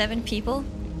killed 7 people?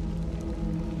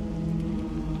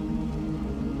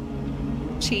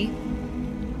 She.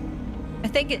 I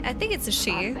think it's a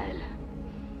she.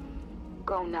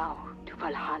 Go now to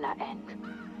Valhalla End.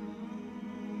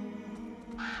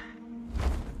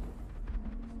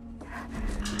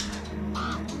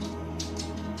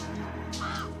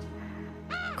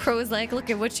 Crow's like, look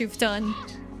at what you've done.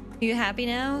 You happy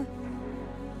now?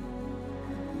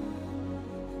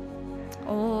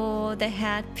 Oh, the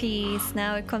hat piece.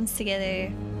 Now it comes together.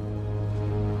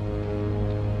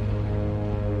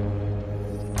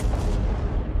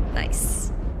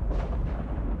 Nice.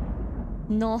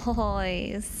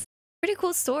 Nice. Pretty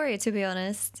cool story, to be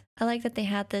honest. I like that they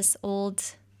had this old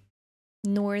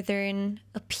northern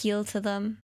appeal to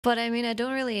them. But I mean, I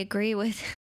don't really agree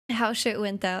with how shit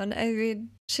went down. I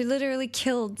mean, she literally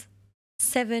killed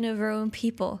 7 of her own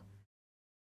people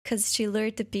because she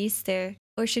lured the beast there,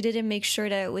 or she didn't make sure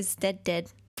that it was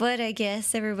dead. But I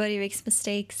guess everybody makes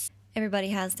mistakes. Everybody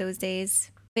has those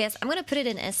days. But yes, I'm gonna put it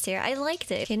in S tier. I liked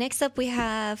it. Okay, next up we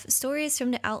have Stories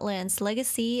from the Outlands,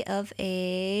 Legacy of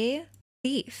a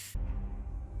Thief.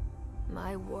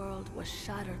 My world was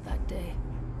shattered that day.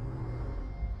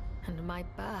 And and my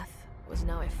path was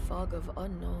now a fog of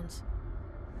unknowns.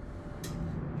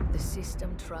 The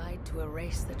system tried to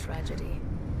erase the tragedy.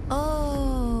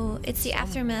 Oh, it's the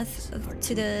aftermath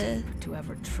to the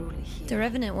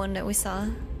Revenant one that we saw.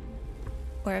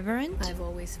 Or Revenant? I've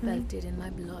always felt it in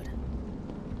my blood.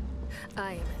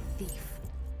 I am a thief.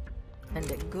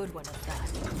 And a good one at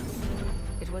that.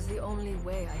 It was the only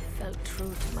way I felt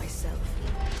true to myself.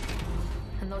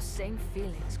 And those same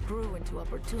feelings grew into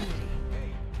opportunity.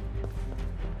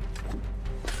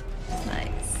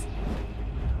 Nice.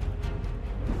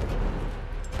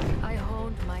 I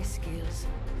honed my skills.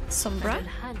 Sombra? And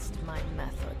enhanced my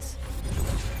methods.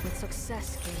 With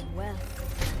success came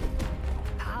wealth,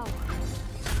 power,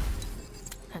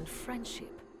 and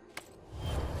friendship.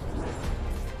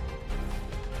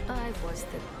 I was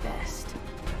the best,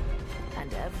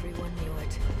 and everyone knew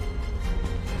it.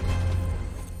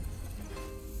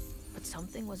 But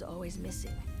something was always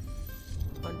missing.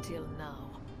 Until now.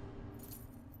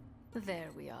 There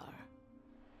we are.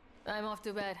 I'm off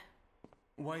to bed.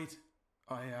 Wait,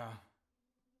 I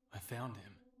found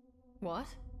him. What?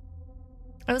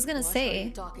 I was gonna What are say,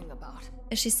 you talking about?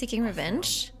 is she seeking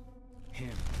revenge? Him.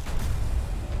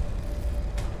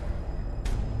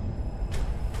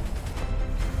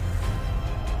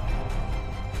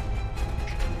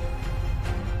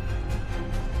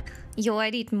 Yo, I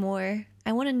need more.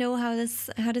 I want to know how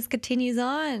this continues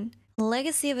on.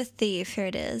 Legacy of a Thief. Here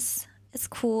it is. It's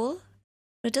cool,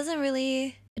 but it doesn't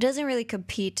really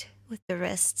compete with the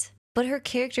rest. But her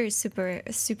character is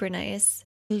super nice.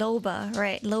 Loba,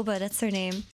 right? Loba, that's her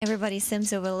name. Everybody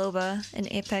sims over Loba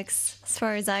in Apex, as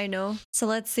far as I know. So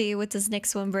let's see what this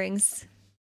next one brings.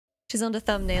 She's on the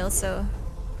thumbnail, so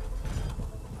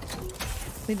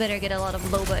we better get a lot of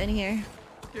Loba in here.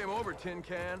 Game over, Tin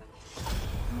Can.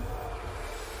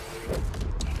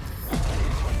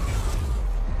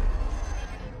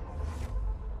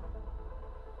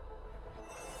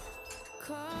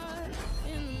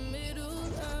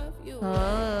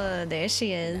 Oh, there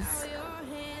she is.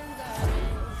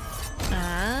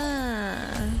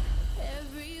 Ah.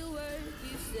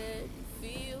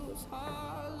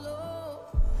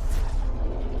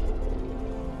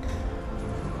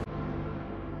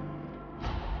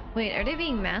 Wait, are they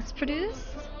being mass produced?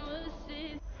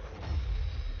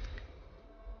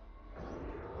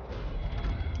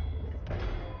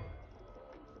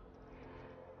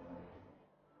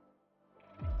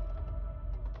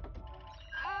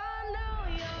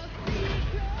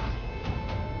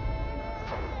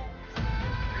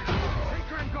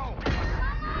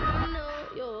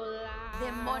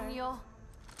 Demonio,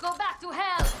 go back to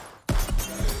hell!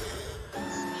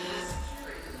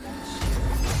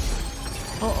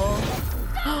 Uh-oh.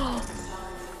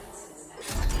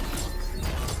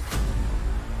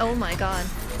 Oh my god.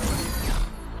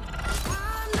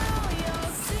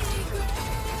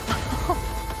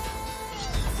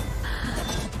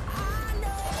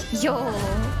 Yo.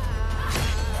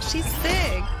 She's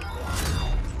sick.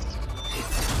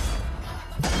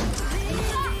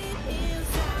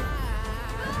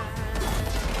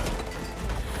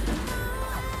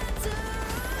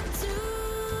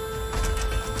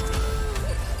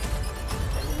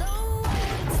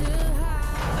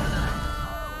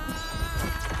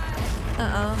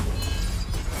 Uh-oh.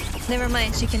 Never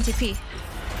mind, she can TP.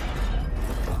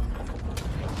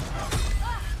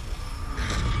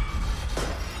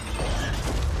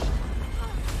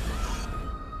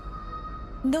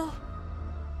 No.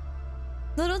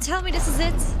 No, don't tell me this is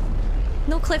it.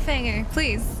 No cliffhanger,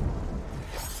 please.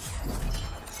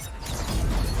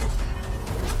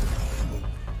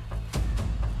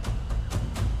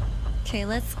 Okay,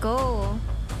 let's go.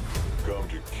 Come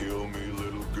to kill me,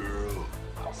 little girl.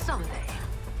 Someday.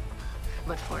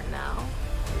 But for now...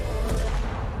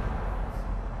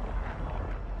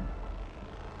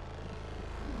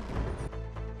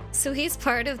 So he's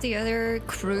part of the other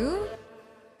crew?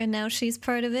 And now she's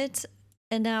part of it?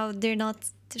 And now they're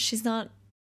not... She's not...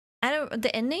 I don't...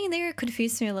 The ending there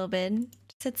confused me a little bit. It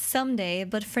said someday,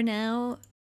 but for now...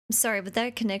 I'm sorry, but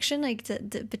that connection, like,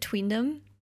 between them...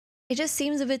 It just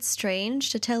seems a bit strange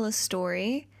to tell a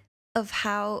story of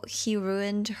how he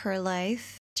ruined her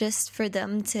life just for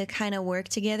them to kind of work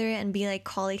together and be like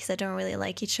colleagues that don't really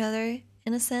like each other,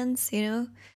 in a sense, you know?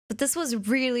 But this was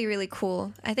really, really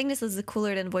cool. I think this is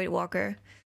cooler than Voidwalker.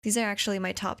 These are actually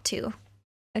my top 2.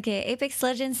 Okay, Apex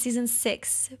Legends Season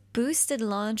 6. Boosted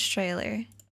launch trailer.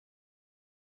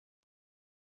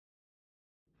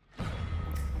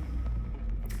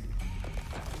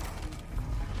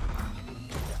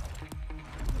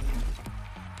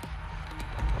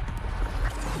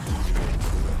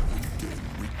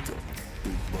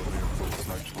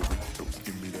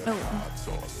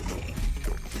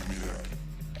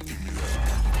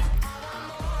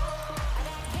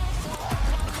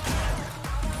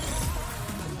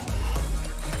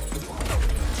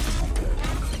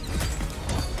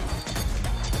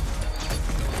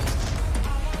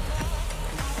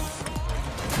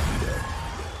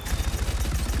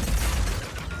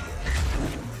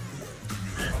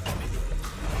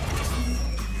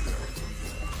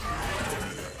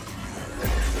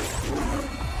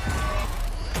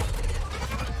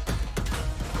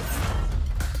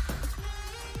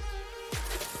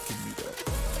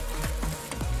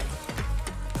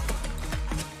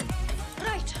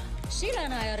 Sheila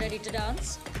and I are ready to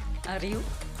dance. Are you?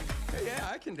 Hey, yeah,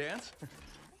 I can dance.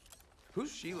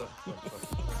 Who's Sheila?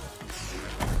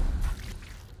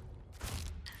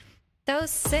 That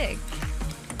was sick.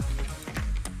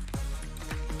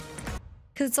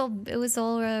 Cause it was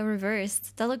all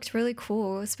reversed. That looked really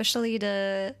cool, especially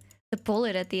the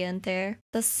bullet at the end there.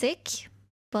 That's sick,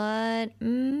 but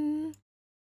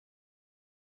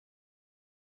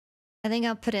I think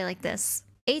I'll put it like this: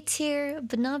 A tier,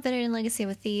 but not better than Legacy of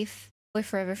a Thief or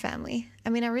Forever Family. I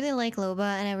mean, I really like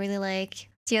Loba, and I really like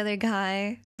the other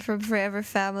guy from Forever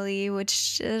Family,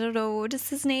 which I don't know, what is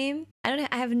his name? I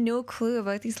have no clue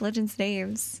about these legends'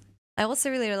 names. I also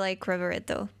really like Reverend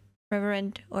though.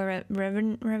 Reverend or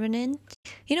Revenant?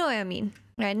 You know what I mean.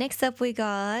 Alright, next up we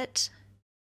got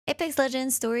Apex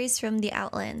Legends Stories from the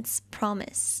Outlands.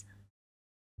 Promise.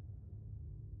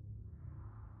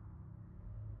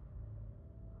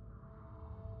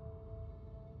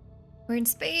 We're in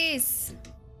space!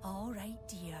 All right,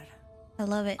 dear. I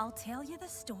love it. I'll tell you the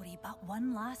story but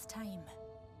one last time.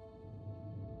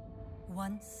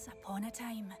 Once upon a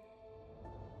time,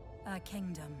 a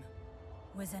kingdom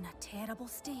was in a terrible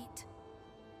state,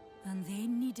 and they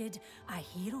needed a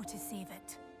hero to save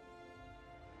it.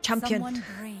 Champion. Someone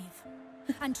brave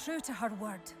and true to her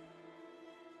word.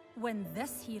 When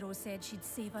this hero said she'd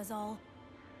save us all,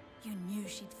 you knew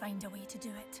she'd find a way to do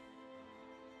it.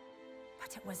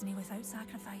 But it wasn't without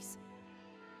sacrifice.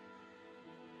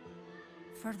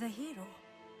 For the hero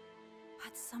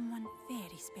had someone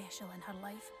very special in her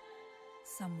life.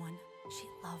 Someone she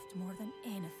loved more than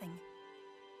anything.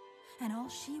 And all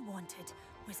she wanted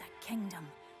was a kingdom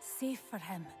safe for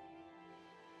him.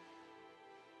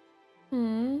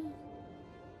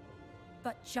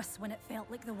 But just when it felt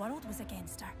like the world was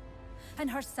against her, and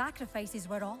her sacrifices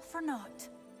were all for naught,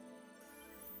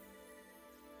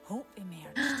 hope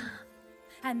emerged.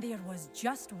 And there was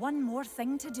just one more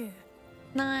thing to do.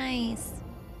 Nice.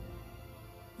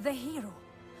 The hero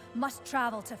must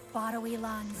travel to faraway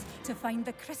lands to find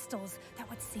the crystals that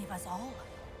would save us all.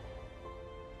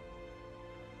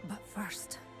 But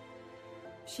first,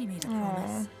 she made a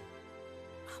promise.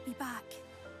 I'll be back,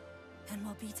 and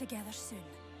we'll be together soon.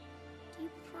 Do you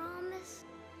promise?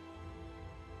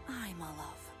 Aye, my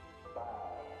love.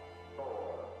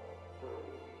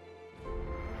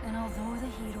 And although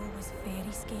the hero was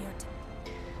very scared,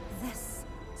 this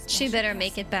She better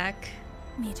make it back.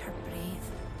 made her brave.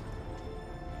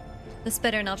 This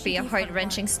better not be a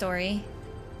heart-wrenching story.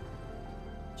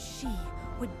 She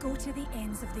would go to the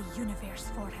ends of the universe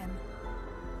for him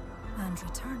and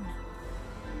return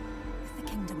with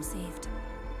the kingdom saved.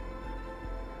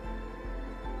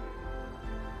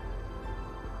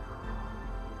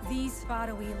 These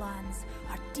faraway lands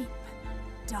are deep,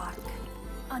 dark,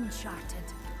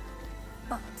 uncharted.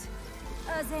 But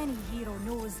as any hero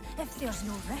knows, if there's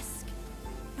no risk,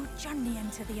 no journey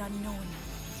into the unknown,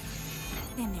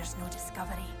 then there's no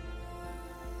discovery.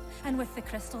 And with the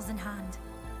crystals in hand,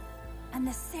 and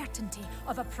the certainty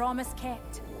of a promise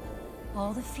kept,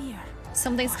 all the fear.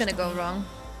 Something's gonna go wrong.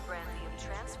 Randium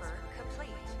transfer complete.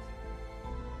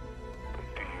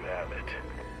 Do you have it?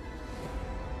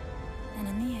 And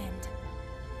in the end,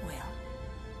 well,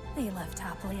 they lived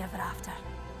happily ever after.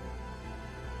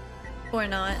 Or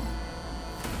not.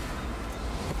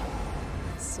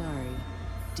 Sorry,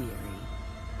 dearie.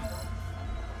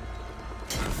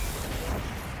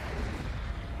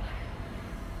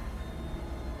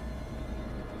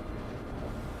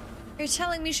 You're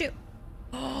telling me she...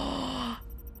 Oh,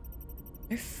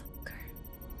 you fucker.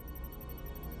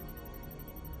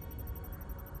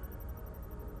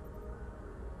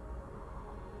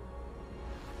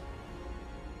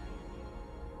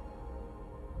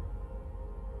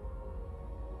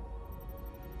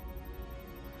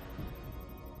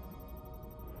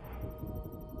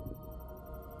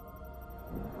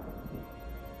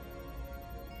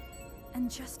 And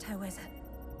just how is it?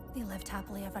 They lived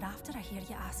happily ever after, I hear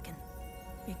you asking.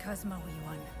 Because, my wee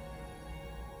one,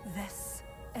 this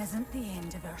isn't the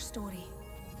end of our story.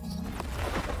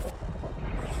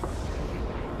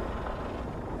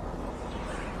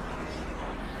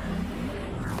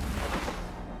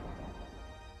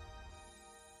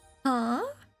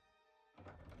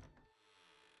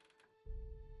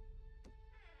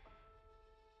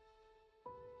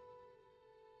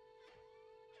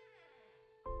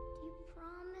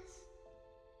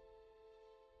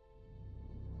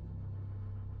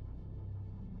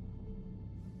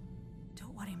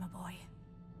 my boy.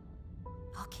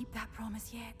 I'll keep that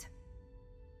promise yet.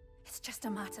 It's just a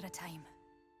matter of time.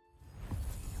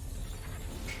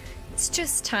 It's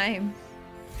just time.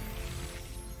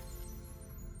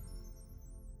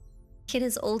 Kid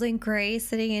is old and gray,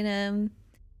 sitting in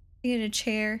a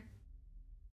chair.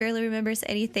 Barely remembers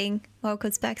anything. Wow,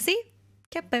 comes back. See?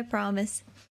 Kept my promise.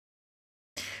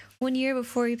 1 year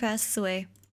before he passes away.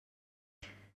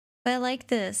 But I like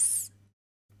this.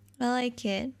 I like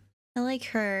it. I like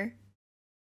her.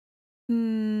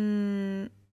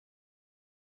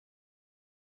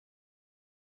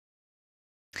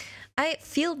 I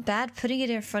feel bad putting it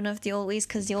in front of the Always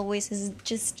because the Always is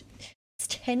just it's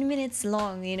 10 minutes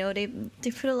long, you know, they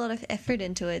put a lot of effort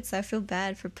into it, so I feel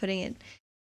bad for putting it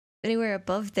anywhere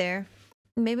above there.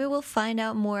 Maybe we'll find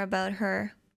out more about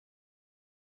her.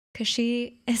 Because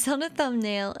she is on the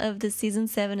thumbnail of the Season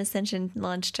 7 Ascension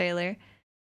launch trailer.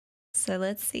 So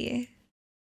let's see.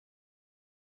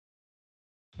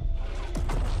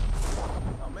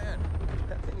 Oh man,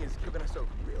 that thing is giving us a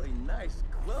really nice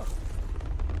glow.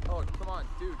 Oh, come on,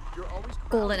 dude. You're always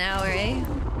golden hour, eh?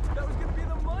 That was gonna be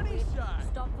the money shot.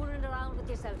 Stop fooling around with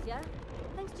yourself, yeah?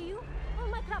 Thanks to you, all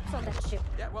my crap's on that ship.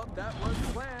 Yeah, well, that was the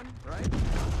plan, right?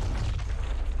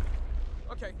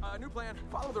 Okay, new plan.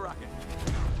 Follow the rocket.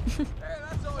 Hey,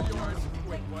 that's all yours.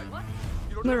 Wait, what?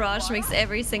 You don't Mirage makes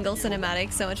every single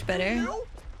cinematic so much better.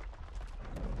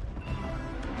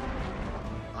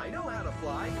 I know how to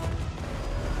fly.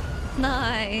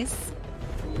 Nice.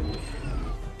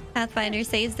 Pathfinder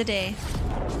saves the day.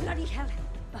 Bloody hell.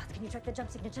 Bath, can you track the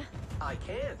jump signature? I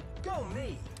can. Go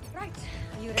me. Right.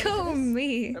 Are you ready Go for this?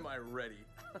 me. Am I ready?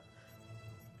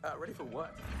 Ready for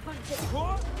what? Punch it.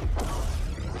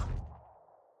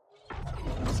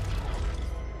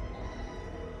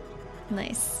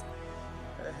 Nice.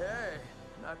 Hey,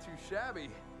 not too shabby.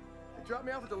 They dropped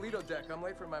me off at the Lido deck. I'm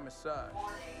late for my massage.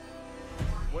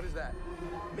 What is that?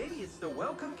 Maybe it's the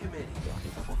welcome committee.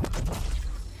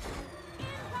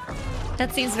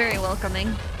 That seems very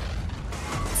welcoming.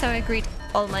 So I greet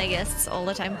all my guests all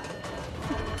the time.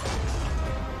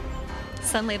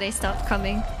 Suddenly they stopped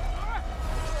coming.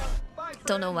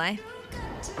 Don't know why.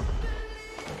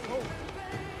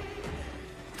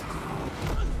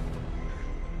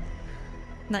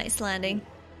 Nice landing.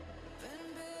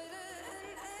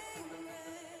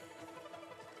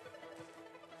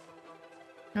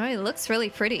 Oh, it looks really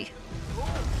pretty.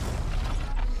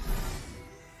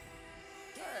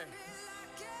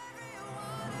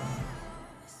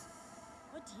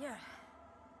 Oh dear.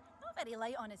 Not very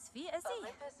light on his feet, is he?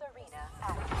 Olympus Arena.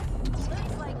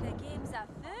 Looks like the game's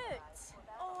afoot.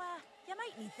 Oh, you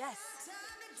might need this.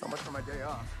 So much for my day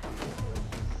off.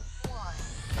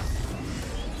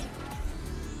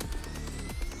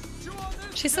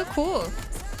 She's so cool.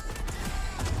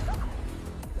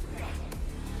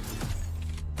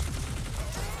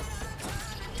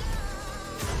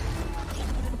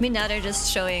 I mean, now they're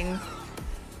just showing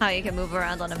how you can move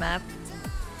around on a map.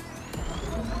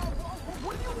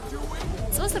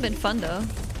 This must have been fun though.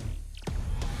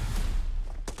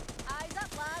 Eyes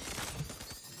up, lads.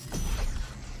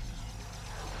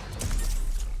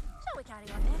 Shall we carry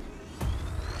on then?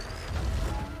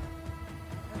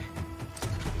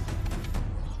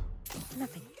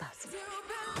 Nothing possible.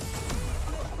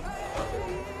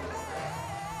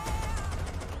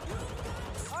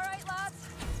 All right, lads.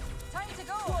 Time to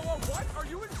go. Whoa, what? Are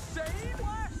you insane?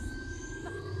 What?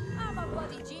 I'm a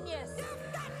bloody genius.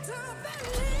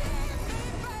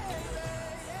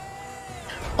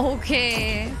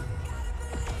 Okay.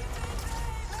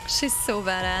 She's so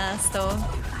badass though.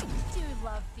 I do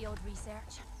love field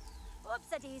research.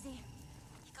 Whoops-a-daisy.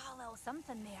 You got a little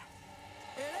something there.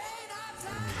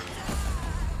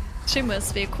 She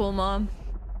must be a cool mom.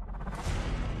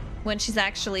 When she's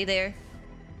actually there.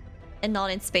 And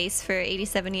not in space for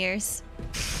 87 years.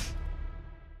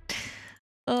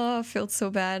 Oh, I feel so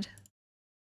bad.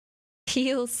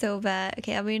 Feels so bad.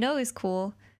 Okay, I mean, we know he's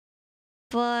cool.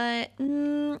 But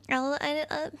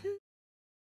I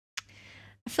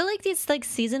feel like these like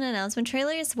season announcement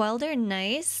trailers, while they're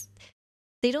nice,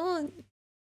 they don't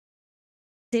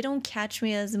catch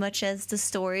me as much as the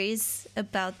stories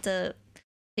about the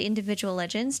individual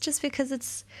legends, just because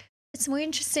it's more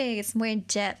interesting, it's more in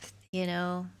depth, you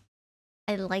know.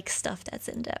 I like stuff that's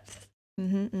in depth.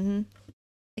 The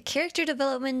character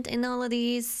development in all of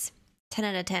these, 10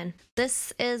 out of 10.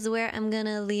 This is where I'm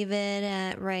gonna leave it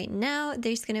at right now.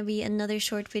 There's gonna be another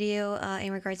short video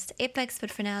in regards to Apex,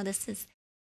 but for now this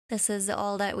is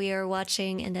all that we are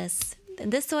watching in this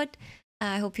one.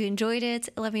 I hope you enjoyed it.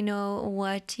 Let me know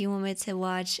what you want me to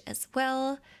watch as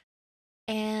well.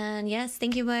 And yes,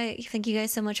 thank you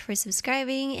guys so much for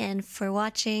subscribing and for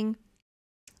watching.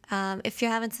 If you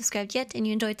haven't subscribed yet and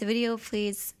you enjoyed the video,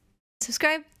 please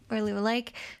subscribe or leave a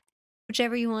like,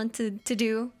 whichever you want to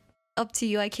do. Up to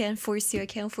you. I can't force you. I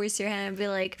can't force your hand and be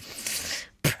like,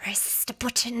 press the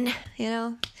button, you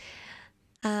know.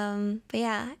 But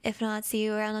yeah, if not, see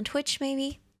you around on Twitch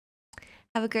maybe.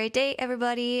 Have a great day,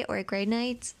 everybody, or a great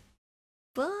night.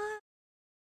 Bye.